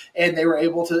inch, and they were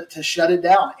able to shut it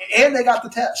down. And they got the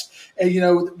test. And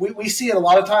we see it a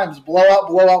lot of times: blowout.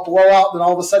 Then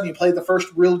all of a sudden, you play the first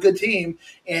real good team,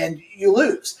 and you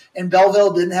lose. And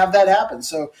Belleville didn't have that happen.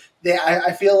 So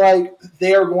I feel like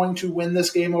they are going to win this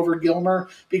game over Gilmer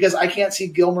because I can't see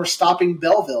Gilmer stopping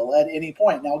Belleville at any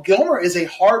point. Now, Gilmer is a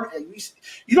hard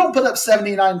 – you don't put up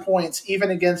 79 points even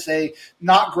against a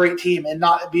not great team and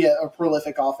not be a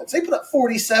prolific offense. They put up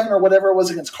 47 or whatever it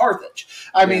was against Carthage.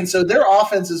 I mean, so their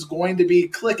offense is going to be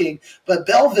clicking. But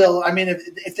Belleville, I mean,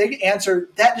 if they answer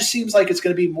 – that just seems like it's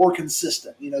going to be more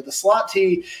consistent. The slot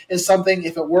T is something,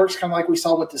 if it works, kind of like we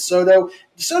saw with DeSoto.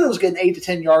 DeSoto was getting 8 to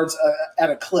 10 yards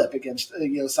at a clip against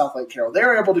South Lake Carroll.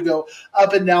 They're able to go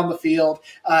up and down the field,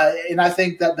 and I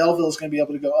think that Belleville is going to be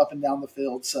able to go up and down the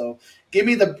field. So give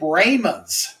me the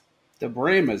Brahmas. The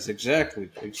Brahmas, exactly.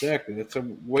 That's a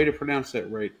way to pronounce that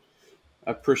right.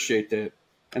 I appreciate that.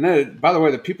 And then, by the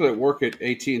way, the people that work at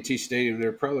AT&T Stadium,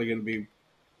 they're probably going to be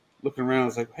looking around.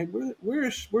 It's like, hey,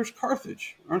 where's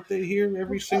Carthage? Aren't they here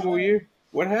every single year?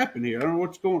 What happened here? I don't know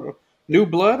what's going on. New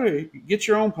blood? Or get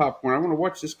your own popcorn. I want to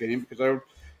watch this game because I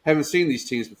haven't seen these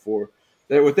teams before.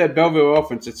 With that Belleville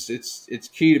offense, it's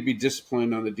key to be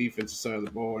disciplined on the defensive side of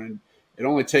the ball, and it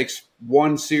only takes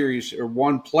one series or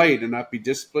one play to not be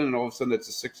disciplined, and all of a sudden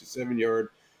it's a 67-yard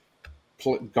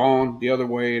gone the other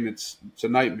way, and it's a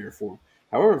nightmare for them.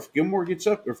 However, if Gilmer gets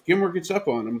up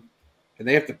on them, and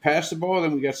they have to pass the ball,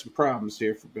 then we got some problems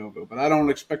here for Belleville. But I don't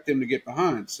expect them to get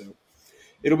behind, so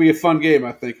it'll be a fun game,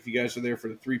 I think, if you guys are there for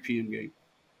the 3 p.m. game.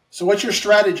 So what's your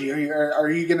strategy? Are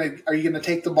you gonna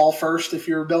take the ball first if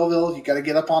you're Belleville? You got to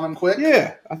get up on them quick.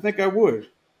 Yeah, I think I would,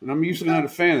 and I'm usually not a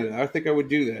fan of that. I think I would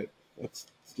do that. Let's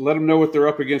let them know what they're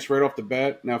up against right off the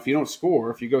bat. Now, if you don't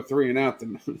score, if you go 3 and out,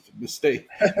 then it's a mistake.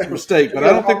 But I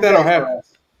don't think that'll happen.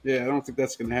 Yeah, I don't think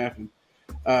that's going to happen.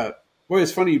 Boy,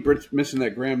 it's funny you mentioned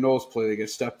that Graham Knowles play that got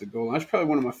stopped at goal line. That's probably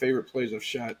one of my favorite plays I've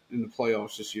shot in the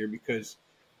playoffs this year because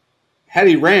had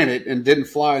he ran it and didn't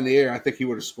fly in the air, I think he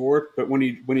would have scored. But when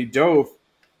he dove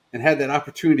and had that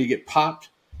opportunity to get popped,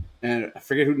 and I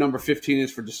forget who number 15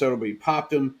 is for DeSoto, but he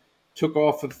popped him, took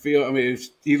off of the field. I mean,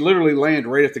 he literally landed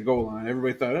right at the goal line.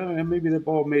 Everybody thought, oh, maybe that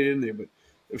ball made it in there. But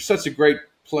it was such a great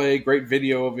play, great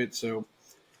video of it. So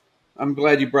I'm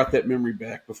glad you brought that memory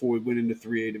back before we went into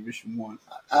 3A Division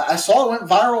I. I saw it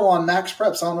went viral on Max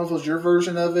Preps. I don't know if it was your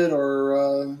version of it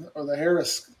or the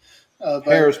Harris.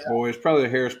 Harris Boys, probably the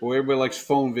Harris Boy. Everybody likes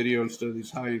phone video instead of these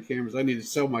high-end cameras. I need to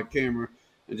sell my camera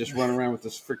and just run around with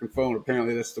this freaking phone.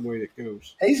 Apparently, that's the way it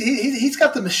goes. He's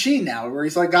got the machine now, where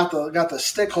he's like got the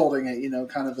stick holding it,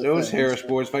 kind of. Those Harris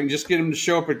Boys. If I can just get them to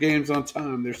show up at games on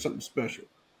time, there's something special.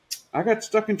 I got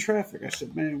stuck in traffic. I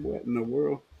said, "Man, what in the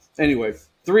world?" Anyway,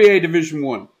 3A Division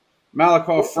I.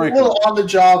 Malakoff Franklin. A little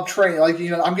on-the-job training. Like,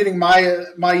 I'm getting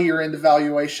my year-end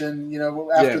evaluation,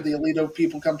 after the Alito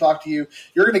people come talk to you.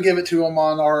 You're going to give it to them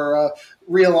on our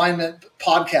realignment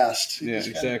podcast. Yeah,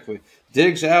 exactly.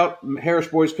 Diggs out. Harris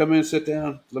boys come in, sit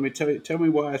down. Let me tell me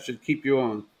why I should keep you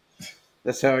on.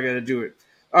 That's how I got to do it.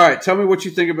 All right, tell me what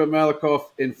you think about Malakoff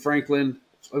and Franklin.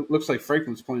 It looks like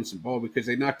Franklin's playing some ball because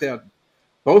they knocked out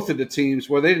both of the teams.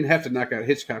 Well, they didn't have to knock out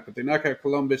Hitchcock, but they knocked out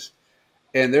Columbus.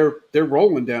 And they're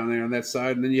rolling down there on that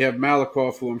side. And then you have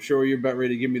Malakoff, who I'm sure you're about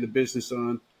ready to give me the business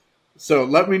on. So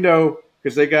let me know,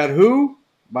 because they got who?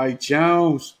 Mike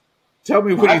Jones. Tell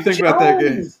me what you think about that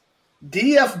game.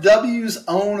 DFW's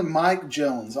own Mike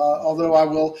Jones. Although I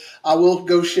will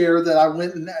go share that I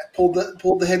went and pulled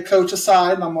the head coach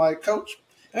aside, and I'm like, Coach,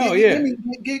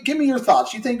 give me your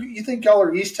thoughts. You think y'all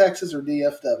are East Texas or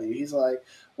DFW? He's like,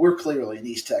 we're clearly an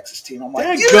East Texas team. I'm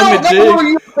like, you don't know where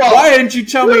you're from. Why didn't you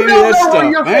tell me any of that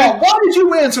stuff, man? Why did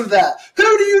you answer that? Who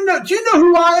do you know? Do you know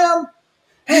who I am?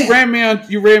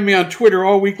 You ran me on Twitter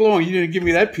all week long. You didn't give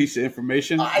me that piece of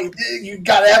information. You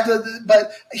gotta have to,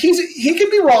 but he can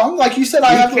be wrong. Like you said,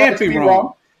 I have the right to be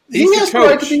wrong. He has the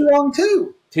right to be wrong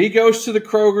too. He goes to the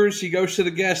Krogers, he goes to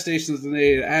the gas stations, and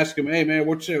they ask him, "Hey man,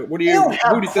 what do you think?"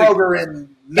 Kroger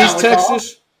in East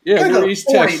Texas? Yeah, we're East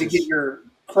Texas. To get your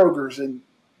Krogers in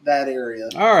that area.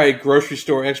 All right, grocery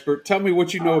store expert, tell me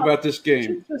what you know about this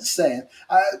game. Just saying.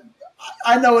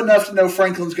 I know enough to know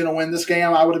Franklin's going to win this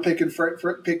game. I would have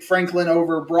picked Franklin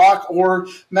over Brock or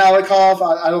Malakoff.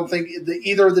 I don't think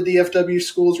either of the DFW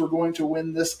schools were going to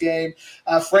win this game.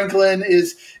 Franklin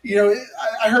is,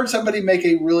 I heard somebody make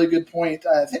a really good point.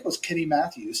 I think it was Kenny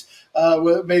Matthews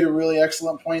made a really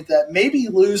excellent point that maybe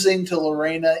losing to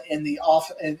Lorena in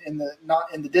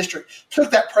the district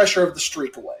took that pressure of the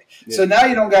streak away. Yeah. So now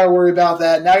you don't got to worry about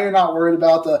that. Now you're not worried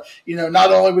about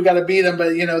not only we got to beat them,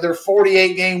 but their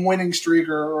 48 game winning streak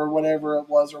or whatever it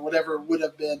was, or whatever it would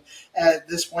have been at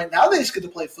this point. Now they just get to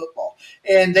play football,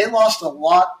 and they lost a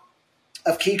lot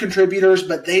of key contributors,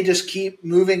 but they just keep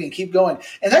moving and keep going.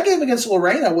 And that game against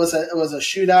Lorena was a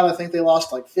shootout. I think they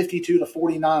lost like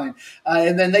 52-49,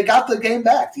 and then they got the game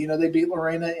back. They beat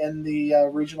Lorena in the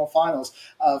regional finals.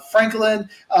 Franklin,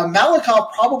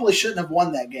 Malakoff probably shouldn't have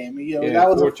won that game. That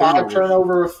was a 5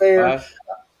 turnover affair.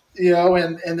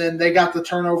 And then they got the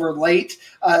turnover late.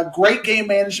 Great game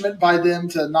management by them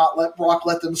to not let Brock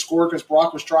let them score, because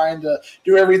Brock was trying to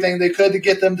do everything they could to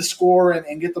get them to score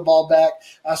and get the ball back.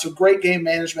 So great game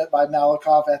management by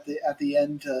Malakoff at the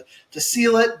end to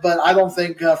seal it. But I don't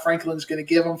think Franklin's going to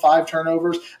give them 5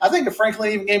 turnovers. I think if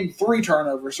Franklin even gave them 3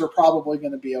 turnovers, they're probably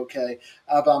going to be okay.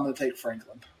 But I'm going to take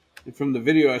Franklin. And from the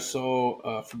video I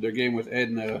saw from their game with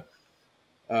Edna,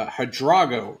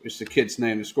 Hadrago is the kid's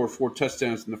name. He scored 4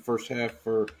 touchdowns in the first half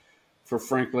for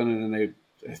Franklin, and then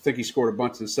I think he scored a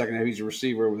bunch in the second half. He's a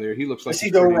receiver over there. He looks like he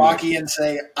go Rocky and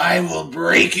say, "I will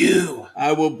break you.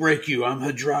 I will break you. I'm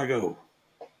Hadrago,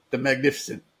 the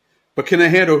Magnificent." But can I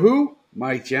handle who?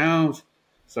 Mike Jones.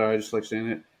 Sorry, I just like saying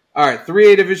it. All right,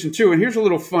 3A Division II, and here's a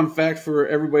little fun fact for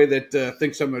everybody that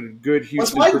thinks I'm a good Houston.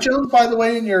 Was Mike Jones, by the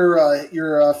way, in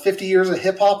your 50 years of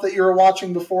hip hop that you were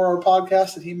watching before our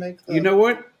podcast? Did he make? You know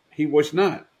what? He was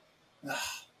not.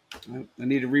 I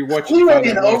need to rewatch it.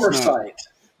 Clearly an oversight.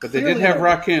 But they did have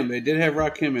Rakim. They did have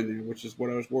Rakim in there, which is what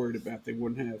I was worried about. They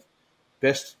wouldn't have.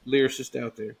 Best lyricist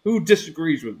out there. Who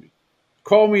disagrees with me?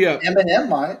 Call me up. Eminem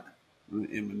might.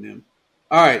 Eminem.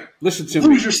 All right, listen to me.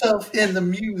 Lose yourself in the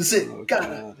music. Oh,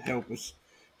 God, help us.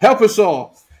 Help us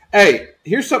all. Hey,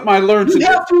 here's something I learned today.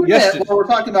 Yesterday. While we're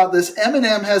talking about this,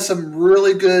 Eminem has some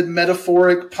really good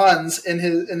metaphoric puns in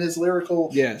his lyrical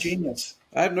genius.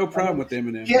 I have no problem with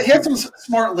Eminem. He had some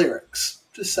smart lyrics.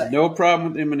 Just saying. No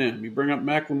problem with Eminem. You bring up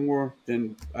Macklemore,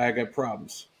 then I got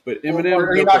problems. But Eminem.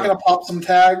 Are you not going to pop some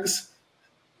tags?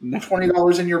 No.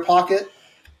 $20 in your pocket?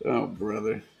 Oh,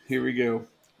 brother. Here we go.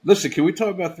 Listen, can we talk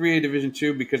about 3A Division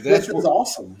II? Because this is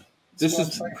awesome. This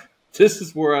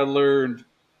is where I learned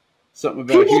something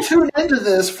about people tune into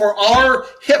this for our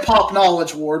hip hop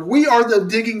knowledge, Ward. We are the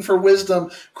Digging for Wisdom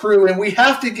crew, and we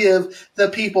have to give the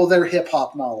people their hip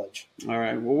hop knowledge. All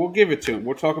right, well, we'll give it to them.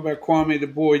 We'll talk about Kwame the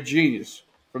Boy Genius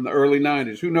from the early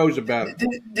 '90s. Who knows about it?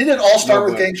 Did it all start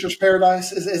with Gangster's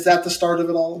Paradise? Is that the start of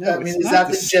it all? No, is that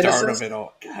the start of it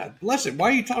all? God bless it. Why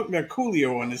are you talking about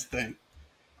Coolio on this thing?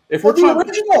 If we're the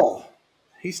original,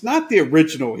 he's not the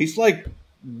original. He's like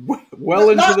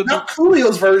not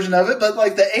Coolio's version of it, but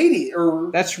like the 80s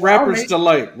or that's Rapper's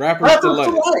Delight. Rapper's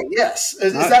Delight. Yes,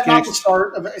 is that not the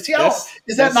start of it?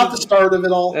 Is that not the start of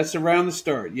it all? That's around the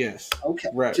start. Yes. Okay.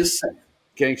 Right. Just saying.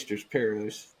 Gangster's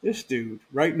Paradise. This dude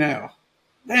right now.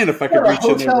 Man, if I could reach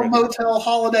in there right now. Motel,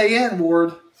 Holiday Inn,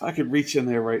 Ward. If I could reach in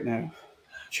there right now,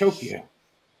 choke you out.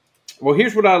 Well,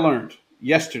 here's what I learned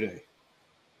yesterday.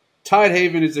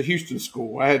 Tidehaven is a Houston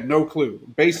school. I had no clue.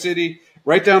 Bay City,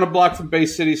 right down the block from Bay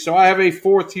City. So I have a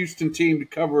 4th Houston team to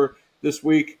cover this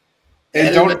week.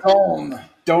 And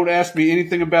don't ask me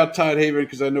anything about Tidehaven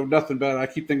because I know nothing about it. I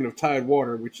keep thinking of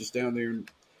Tidewater, which is down there in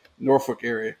Norfolk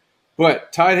area.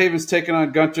 But Tidehaven's taking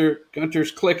on Gunter. Gunter's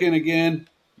clicking again.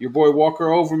 Your boy Walker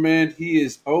Overman, he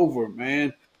is over,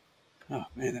 man. Oh,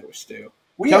 man, that was stale.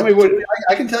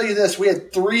 I can tell you this: we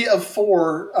had 3 of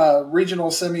 4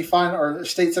 regional semifinal or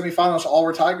state semifinals. All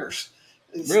were Tigers.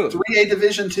 Really? 3A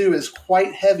Division II is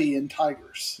quite heavy in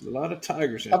Tigers. A lot of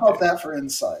Tigers How out about there. that for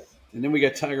insight? And then we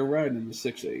got Tiger riding in the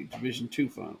 6A Division II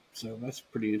final. So that's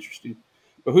pretty interesting.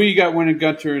 But who you got winning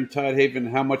Gunter and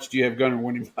Tidehaven? How much do you have Gunter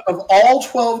winning by? Of all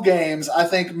 12 games, I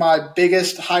think my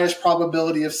biggest, highest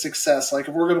probability of success, like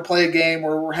if we're going to play a game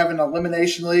where we're having an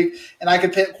elimination league and I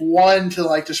could pick one to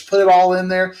like just put it all in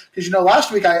there. Because,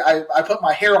 last week I put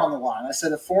my hair on the line. I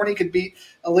said if Forney could beat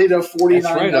Alito 49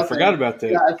 That's right. I forgot about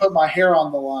that. Yeah, I put my hair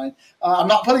on the line. I'm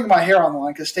not putting my hair on the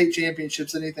line because state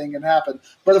championships, anything can happen.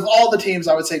 But of all the teams,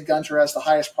 I would say Gunter has the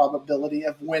highest probability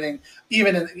of winning,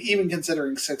 even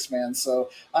considering six-man. So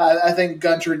I think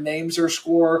Gunter names her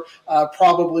score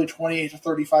probably 20 to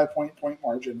 35 point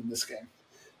margin in this game.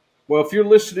 Well, if you're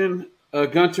listening,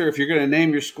 Gunter, if you're going to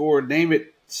name your score, name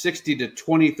it 60 to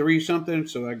 23 something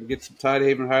so I can get some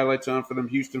Tidehaven highlights on for them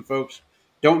Houston folks.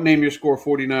 Don't name your score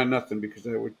 49-0 because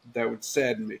that would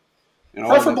sadden me. And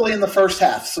preferably in the first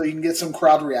half so you can get some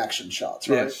crowd reaction shots,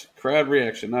 right? Yes, crowd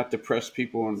reaction, not depressed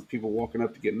people and people walking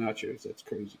up to get nachos. That's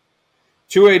crazy.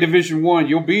 2A Division I,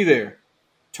 you'll be there.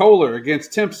 Toller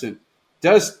against Timpson.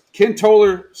 Can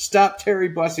Toller stop Terry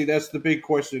Bussey? That's the big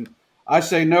question. I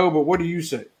say no, but what do you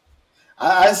say?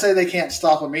 I say they can't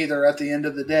stop him either at the end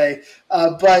of the day.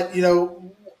 But,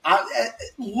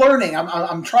 learning.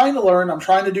 I'm trying to learn. I'm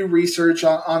trying to do research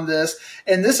on this.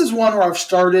 And this is one where I've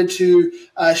started to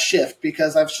shift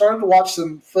because I've started to watch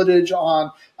some footage on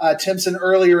Timpson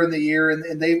earlier in the year,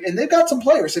 and they've got some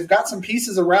players. They've got some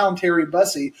pieces around Terry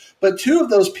Bussey, but two of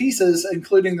those pieces,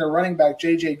 including their running back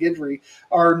J.J. Guidry,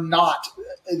 are not.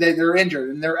 They're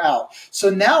injured and they're out. So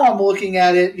now I'm looking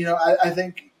at it. I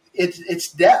think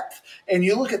it's depth. And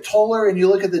you look at Toller and you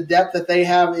look at the depth that they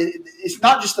have. It's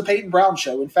not just the Peyton Brown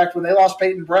show. In fact, when they lost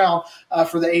Peyton Brown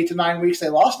for the 8 to 9 weeks they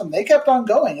lost him, they kept on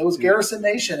going. It was Garrison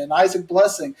Nation and Isaac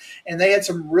Blessing, and they had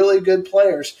some really good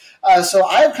players. So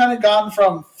I have kind of gone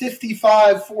from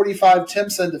 55-45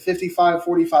 Timpson to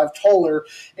 55-45 Toller,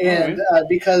 and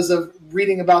because of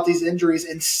reading about these injuries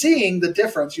and seeing the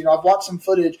difference. I've watched some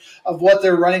footage of what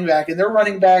their running back,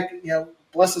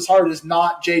 bless his heart, is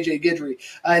not J.J. Guidry.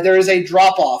 There is a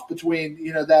drop-off between,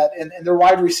 that and their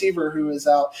wide receiver who is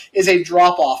out is a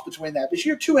drop-off between that. But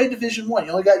you're 2A Division I.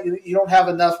 You don't have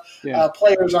enough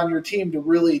players on your team to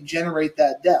really generate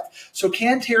that depth. So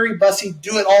can Terry Bussey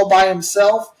do it all by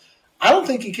himself? I don't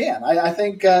think he can. I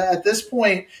think at this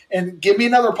point, and give me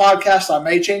another podcast, I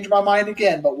may change my mind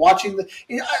again. But watching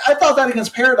I thought that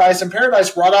against Paradise, and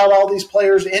Paradise brought out all these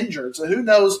players injured. So who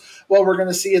knows what we're going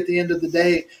to see at the end of the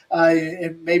day?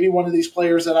 And maybe one of these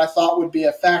players that I thought would be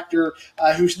a factor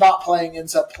who's not playing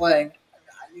ends up playing.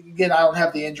 Again, I don't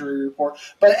have the injury report.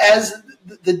 But as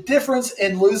the difference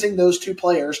in losing those two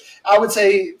players, I would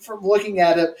say from looking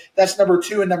at it, that's number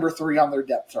 2 and number 3 on their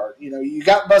depth chart. You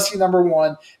got Bussey number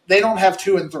 1. They don't have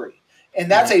 2 and 3.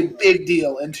 And that's a big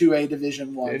deal in 2A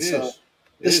Division I. It so is.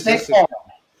 the snake ball.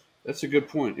 That's a good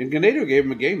point. And Ganado gave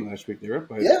them a game last week. They were up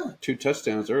by 2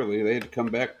 touchdowns early. They had to come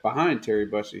back behind Terry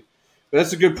Bussey. But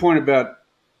that's a good point about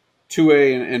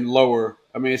 2A and lower.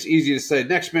 I mean, it's easy to say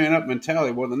next man up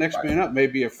mentality. Well, the next man up may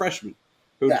be a freshman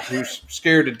who's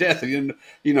scared to death. And,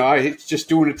 he's just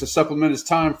doing it to supplement his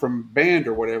time from band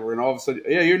or whatever. And all of a sudden,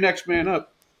 you're next man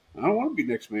up. I don't want to be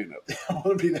next man up. I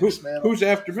want to be next man up. Who's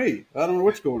after me? I don't know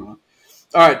what's going on.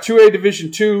 All right, 2A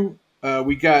Division II,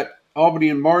 we got Albany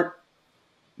and Mart.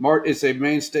 Mart is a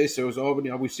mainstay, so is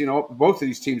Albany. We've seen both of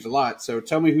these teams a lot. So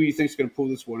tell me who you think is going to pull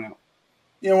this one out.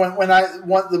 When I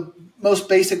want the most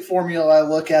basic formula I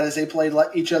look at is they played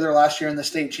each other last year in the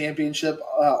state championship.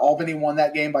 Albany won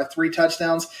that game by 3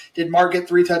 touchdowns. Did Mart get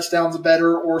 3 touchdowns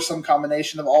better or some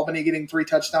combination of Albany getting 3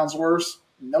 touchdowns worse?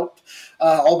 Nope.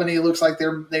 Albany looks like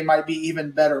they might be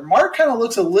even better. Mart kind of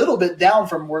looks a little bit down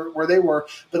from where they were,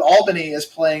 but Albany is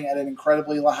playing at an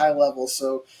incredibly high level.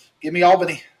 So give me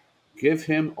Albany. Give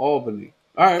him Albany.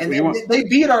 All right, and they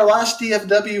beat our last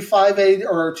DFW 5A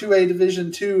or 2A Division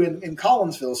II in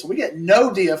Collinsville, so we get no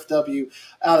DFW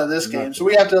out of this game. So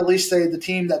we have to at least say the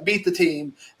team that beat the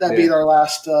team that beat our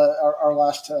last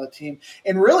team.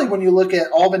 And really, when you look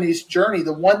at Albany's journey,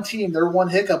 the one team, their one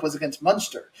hiccup was against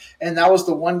Munster, and that was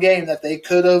the one game that they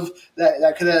could have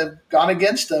that could have gone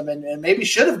against them, and maybe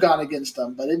should have gone against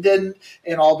them, but it didn't.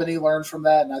 And Albany learned from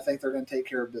that, and I think they're going to take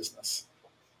care of business.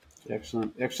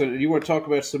 Excellent. You want to talk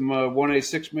about some 1A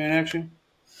 6-man action?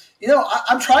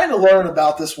 I'm trying to learn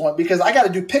about this one because I got to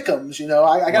do pick'ems.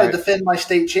 I got to defend my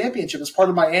state championship as part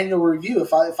of my annual review.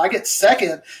 If I get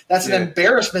second, that's an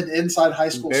embarrassment to inside high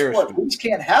school sports. We just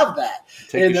can't have that.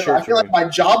 And I feel like my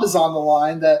job is on the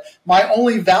line. That my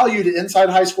only value to inside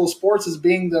high school sports is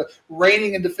being the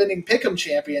reigning and defending pick'em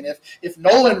champion. If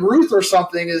Nolan Ruth or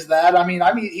something is that,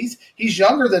 he's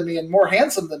younger than me and more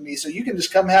handsome than me, so you can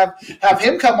just have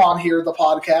him come on here the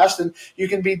podcast, and you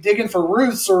can be digging for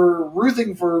Ruths or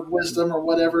Ruthing for Wisdom or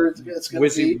whatever it's going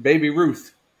to be. Baby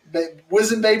Ruth.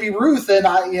 Wiz Baby Ruth, and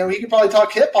he can probably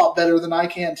talk hip hop better than I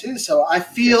can too. So I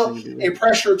feel a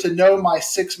pressure to know my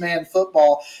 6-man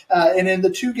football. And in the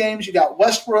 2 games, you got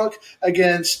Westbrook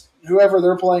against whoever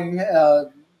they're playing.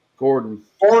 Gordon.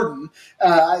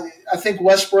 I think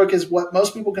Westbrook is what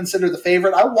most people consider the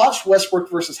favorite. I watched Westbrook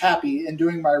versus Happy in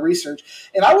doing my research,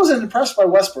 and I wasn't impressed by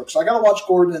Westbrook. So I got to watch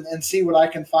Gordon and see what I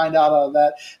can find out of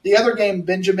that. The other game,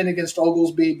 Benjamin against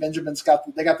Oglesby. Benjamin's got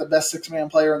the best 6-man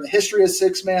player in the history of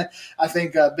 6-man. I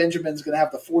think Benjamin's going to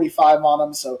have the 45 on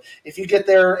him. So if you get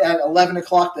there at 11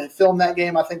 o'clock to film that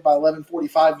game, I think by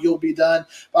 11:45 you'll be done.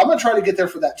 But I'm going to try to get there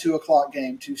for that 2 o'clock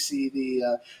game to see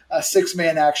the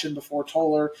 6-man action before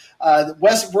Toller.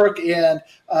 Westbrook and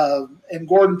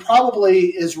Gordon probably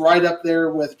is right up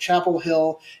there with Chapel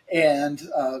Hill and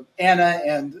Anna,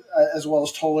 and as well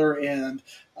as Toller and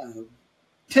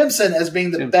Timpson as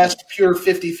being the best pure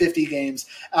 50-50 games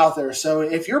out there. So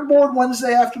if you're bored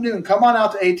Wednesday afternoon, come on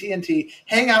out to AT&T,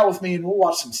 hang out with me, and we'll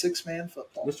watch some 6-man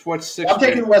football. Let's watch 6-man. I'm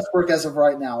taking Westbrook as of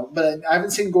right now, but I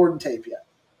haven't seen Gordon tape yet.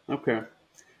 Okay.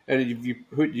 And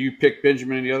you pick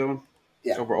Benjamin and the other one?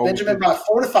 Yeah, Benjamin by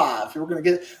 4 to 5. We're gonna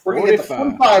get the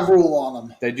 45 rule on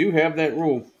them. They do have that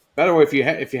rule. By the way, if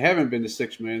you haven't been to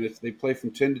 6-man, they play from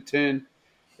 10 to 10.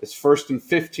 It's 1st and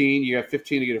 15. You got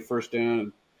 15 to get a first down.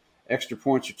 And extra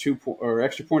points are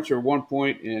extra points are 1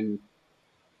 point, and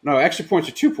no, extra points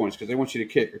are 2 points because they want you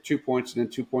to kick, or 2 points, and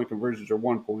then 2-point conversions are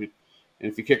 1 point.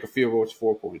 And if you kick a field goal, it's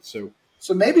 4 points.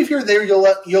 So maybe if you're there, you'll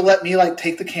let me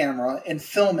take the camera and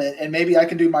film it, and maybe I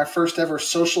can do my first ever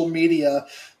social media.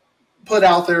 Put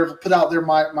out there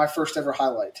my first ever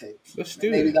highlight tape. Let's do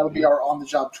Maybe that'll be our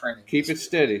on-the-job training. Keep it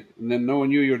steady. And then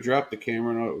knowing you'll drop the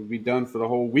camera and it will be done for the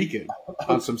whole weekend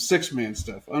on some 6-man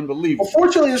stuff. Unbelievable. Well,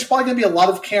 fortunately, there's probably going to be a lot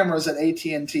of cameras at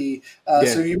AT&T,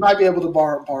 so you might be able to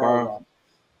borrow one.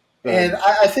 And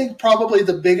I think probably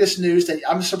the biggest news that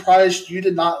I'm surprised you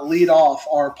did not lead off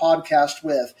our podcast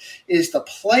with is the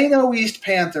Plano East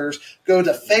Panthers go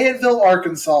to Fayetteville,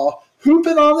 Arkansas,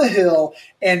 hooping on the hill,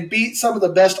 and beat some of the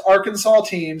best Arkansas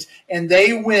teams, and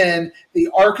they win the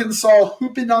Arkansas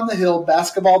Hooping on the Hill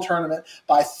basketball tournament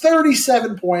by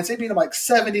 37 points. They beat them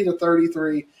 70 to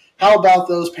 33. How about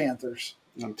those Panthers?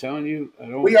 I'm telling you,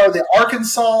 we are the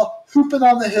Arkansas Hooping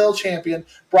on the Hill champion,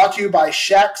 brought to you by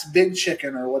Shaq's Big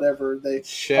Chicken or whatever they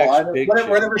call it.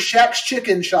 Whatever Shaq's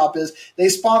Chicken Shop is. They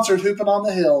sponsored Hooping on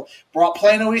the Hill, brought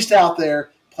Plano East out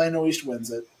there. Plano East wins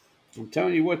it. I'm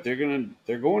telling you what, they're going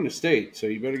to state, so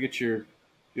you better get your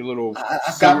little.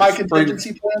 I've got my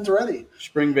contingency plans ready.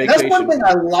 Spring vacation. And that's one thing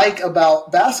I like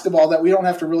about basketball that we don't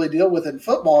have to really deal with in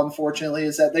football. Unfortunately,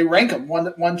 is that they rank them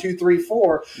 1, 2, 3,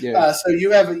 4. Yeah. So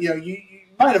you have you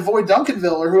might avoid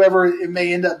Duncanville or whoever it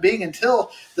may end up being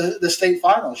until the state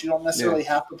finals. You don't necessarily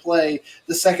have to play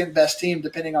the second best team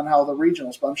depending on how the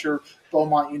regionals. But I'm sure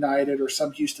Beaumont United or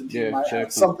some Houston team might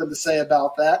have something to say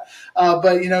about that.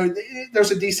 But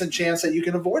there's a decent chance that you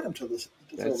can avoid them till this.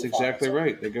 That's exactly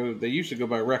right. They usually go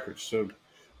by records. So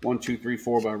 1, 2, 3,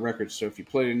 4 by records. So if you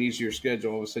play an easier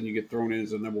schedule, all of a sudden you get thrown in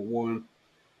as a number 1.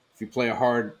 If you play a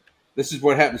hard. This is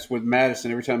what happens with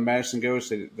Madison. Every time Madison goes,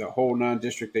 the whole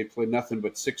non-district, they play nothing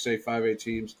but 6A, 5A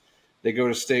teams. They go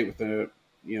to state with a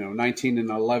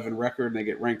 19-11 record, and they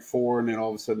get ranked 4, and then all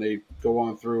of a sudden they go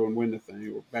on through and win the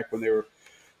thing. Back when they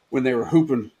were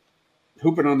hooping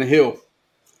on the hill.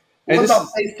 What about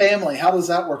Faith Family? How does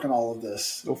that work in all of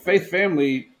this? Well, Faith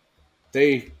Family,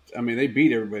 they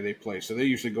beat everybody they play, so they're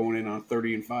usually going in on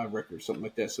 30-5 record, something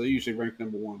like that. So they usually rank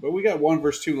number 1. But we got 1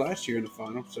 versus 2 last year in the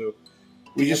final, so.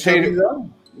 We just hate it.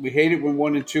 We hate it when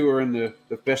 1 and 2 are in the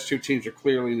best 2 teams are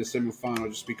clearly in the semifinal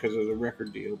just because of the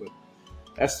record deal. But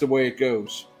that's the way it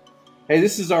goes. Hey,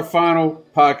 this is our final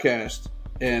podcast,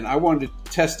 and I wanted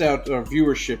to test out our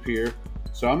viewership here.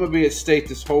 So I'm gonna be at state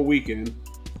this whole weekend,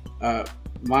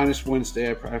 minus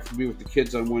Wednesday. I probably have to be with the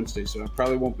kids on Wednesday, so I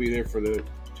probably won't be there for the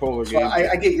Toller game.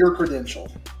 I get your credential.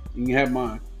 You can have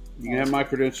mine. You can have my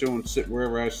credential and sit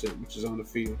wherever I sit, which is on the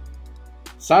field.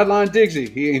 Sideline Diggsy,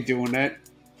 he ain't doing that.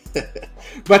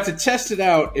 But to test it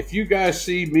out, if you guys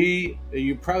see me,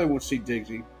 you probably won't see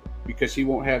Diggsy because he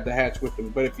won't have the hats with him.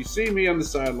 But if you see me on the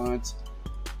sidelines,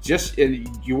 and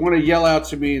you want to yell out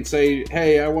to me and say,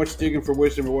 hey, I watched Digging for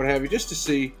Wisdom or what have you, just to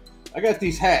see. I got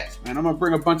these hats, man. I'm going to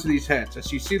bring a bunch of these hats.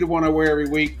 As you see the one I wear every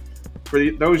week.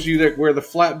 For those of you that wear the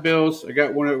flat bills, I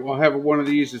got one. I'll have one of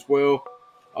these as well.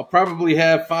 I'll probably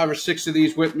have 5 or 6 of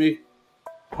these with me.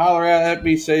 Holler out at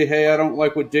me, say, hey, I don't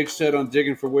like what Dig said on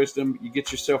Digging for Wisdom. You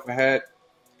get yourself a hat.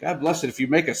 God bless it. If you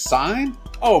make a sign,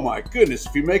 oh my goodness.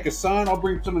 If you make a sign, I'll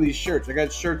bring some of these shirts. I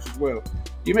got shirts as well.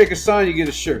 You make a sign, you get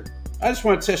a shirt. I just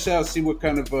want to test out and see what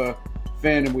kind of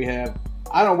fandom we have.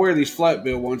 I don't wear these flat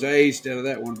bill ones. I aged out of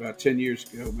that one about 10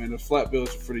 years ago, man. Those flat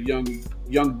bills are for the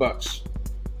young bucks.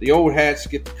 The old hats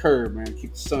get the curve, man.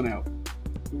 Keep the sun out.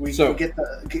 We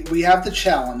have the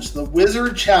challenge, the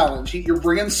Wizard Challenge. You're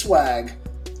bringing swag.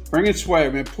 Bringing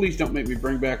swag, man. Please don't make me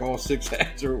bring back all 6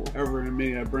 hats or whatever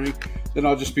many I bring. Then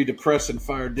I'll just be depressed and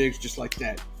fire Diggs just like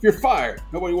that. You're fired.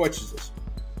 Nobody watches this.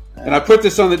 And I put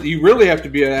this on you really have to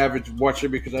be an average watcher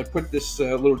because I put this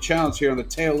little challenge here on the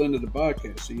tail end of the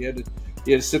podcast. So you had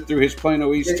to sit through his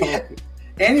Plano East talk.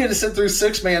 And you had to sit through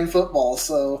 6-man football.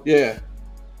 So yeah.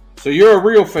 So you're a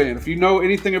real fan. If you know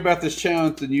anything about this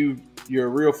challenge, then you're a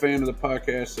real fan of the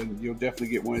podcast, and you'll definitely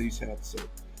get one of these hats. So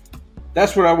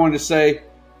that's what I wanted to say.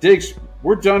 Diggs,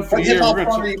 we're done for the year. What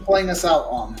are you playing us out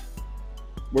on?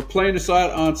 We're playing this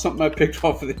out on something I picked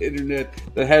off of the internet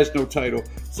that has no title,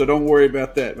 so don't worry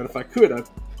about that. But if I could,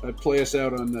 I'd play us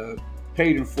out on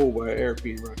Paid in Full by Eric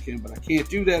B. and Rakim, but I can't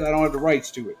do that. I don't have the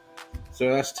rights to it,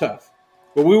 so that's tough.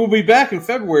 But we will be back in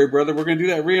February, brother. We're going to do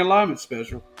that realignment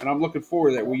special, and I'm looking forward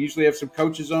to that. We usually have some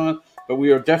coaches on, but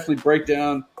we will definitely break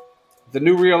down the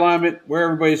new realignment, where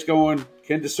everybody's going.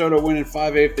 Can DeSoto win in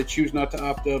 5A if they choose not to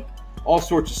opt up? All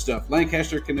sorts of stuff.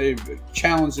 Lancaster, can they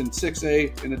challenge in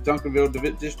 6A in the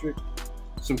Duncanville district?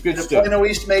 Some good stuff. If Plano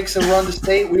East makes a run to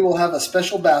state, we will have a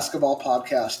special basketball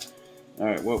podcast. All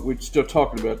right. Well, we're still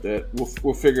talking about that.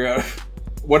 We'll figure out.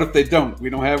 What if they don't? We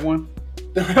don't have one?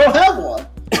 We don't have one.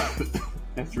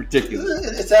 That's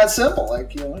ridiculous. It's that simple.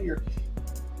 Like,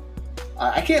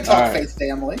 I can't talk right. faith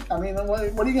family. I mean, what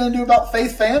are you going to do about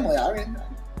faith family? I mean,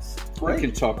 we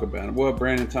can talk about it. We'll have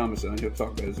Brandon Thomas on. He'll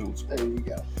talk about his own school. There you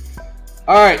go.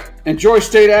 All right. Enjoy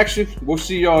state action. We'll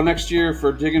see y'all next year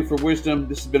for Digging for Wisdom.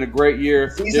 This has been a great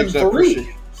year.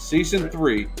 Season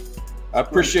 3. I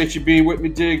appreciate you being with me,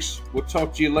 Diggs. We'll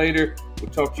talk to you later.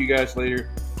 We'll talk to you guys later.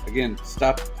 Again,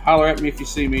 holler at me if you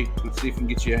see me. Let's see if we can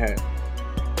get you a hat.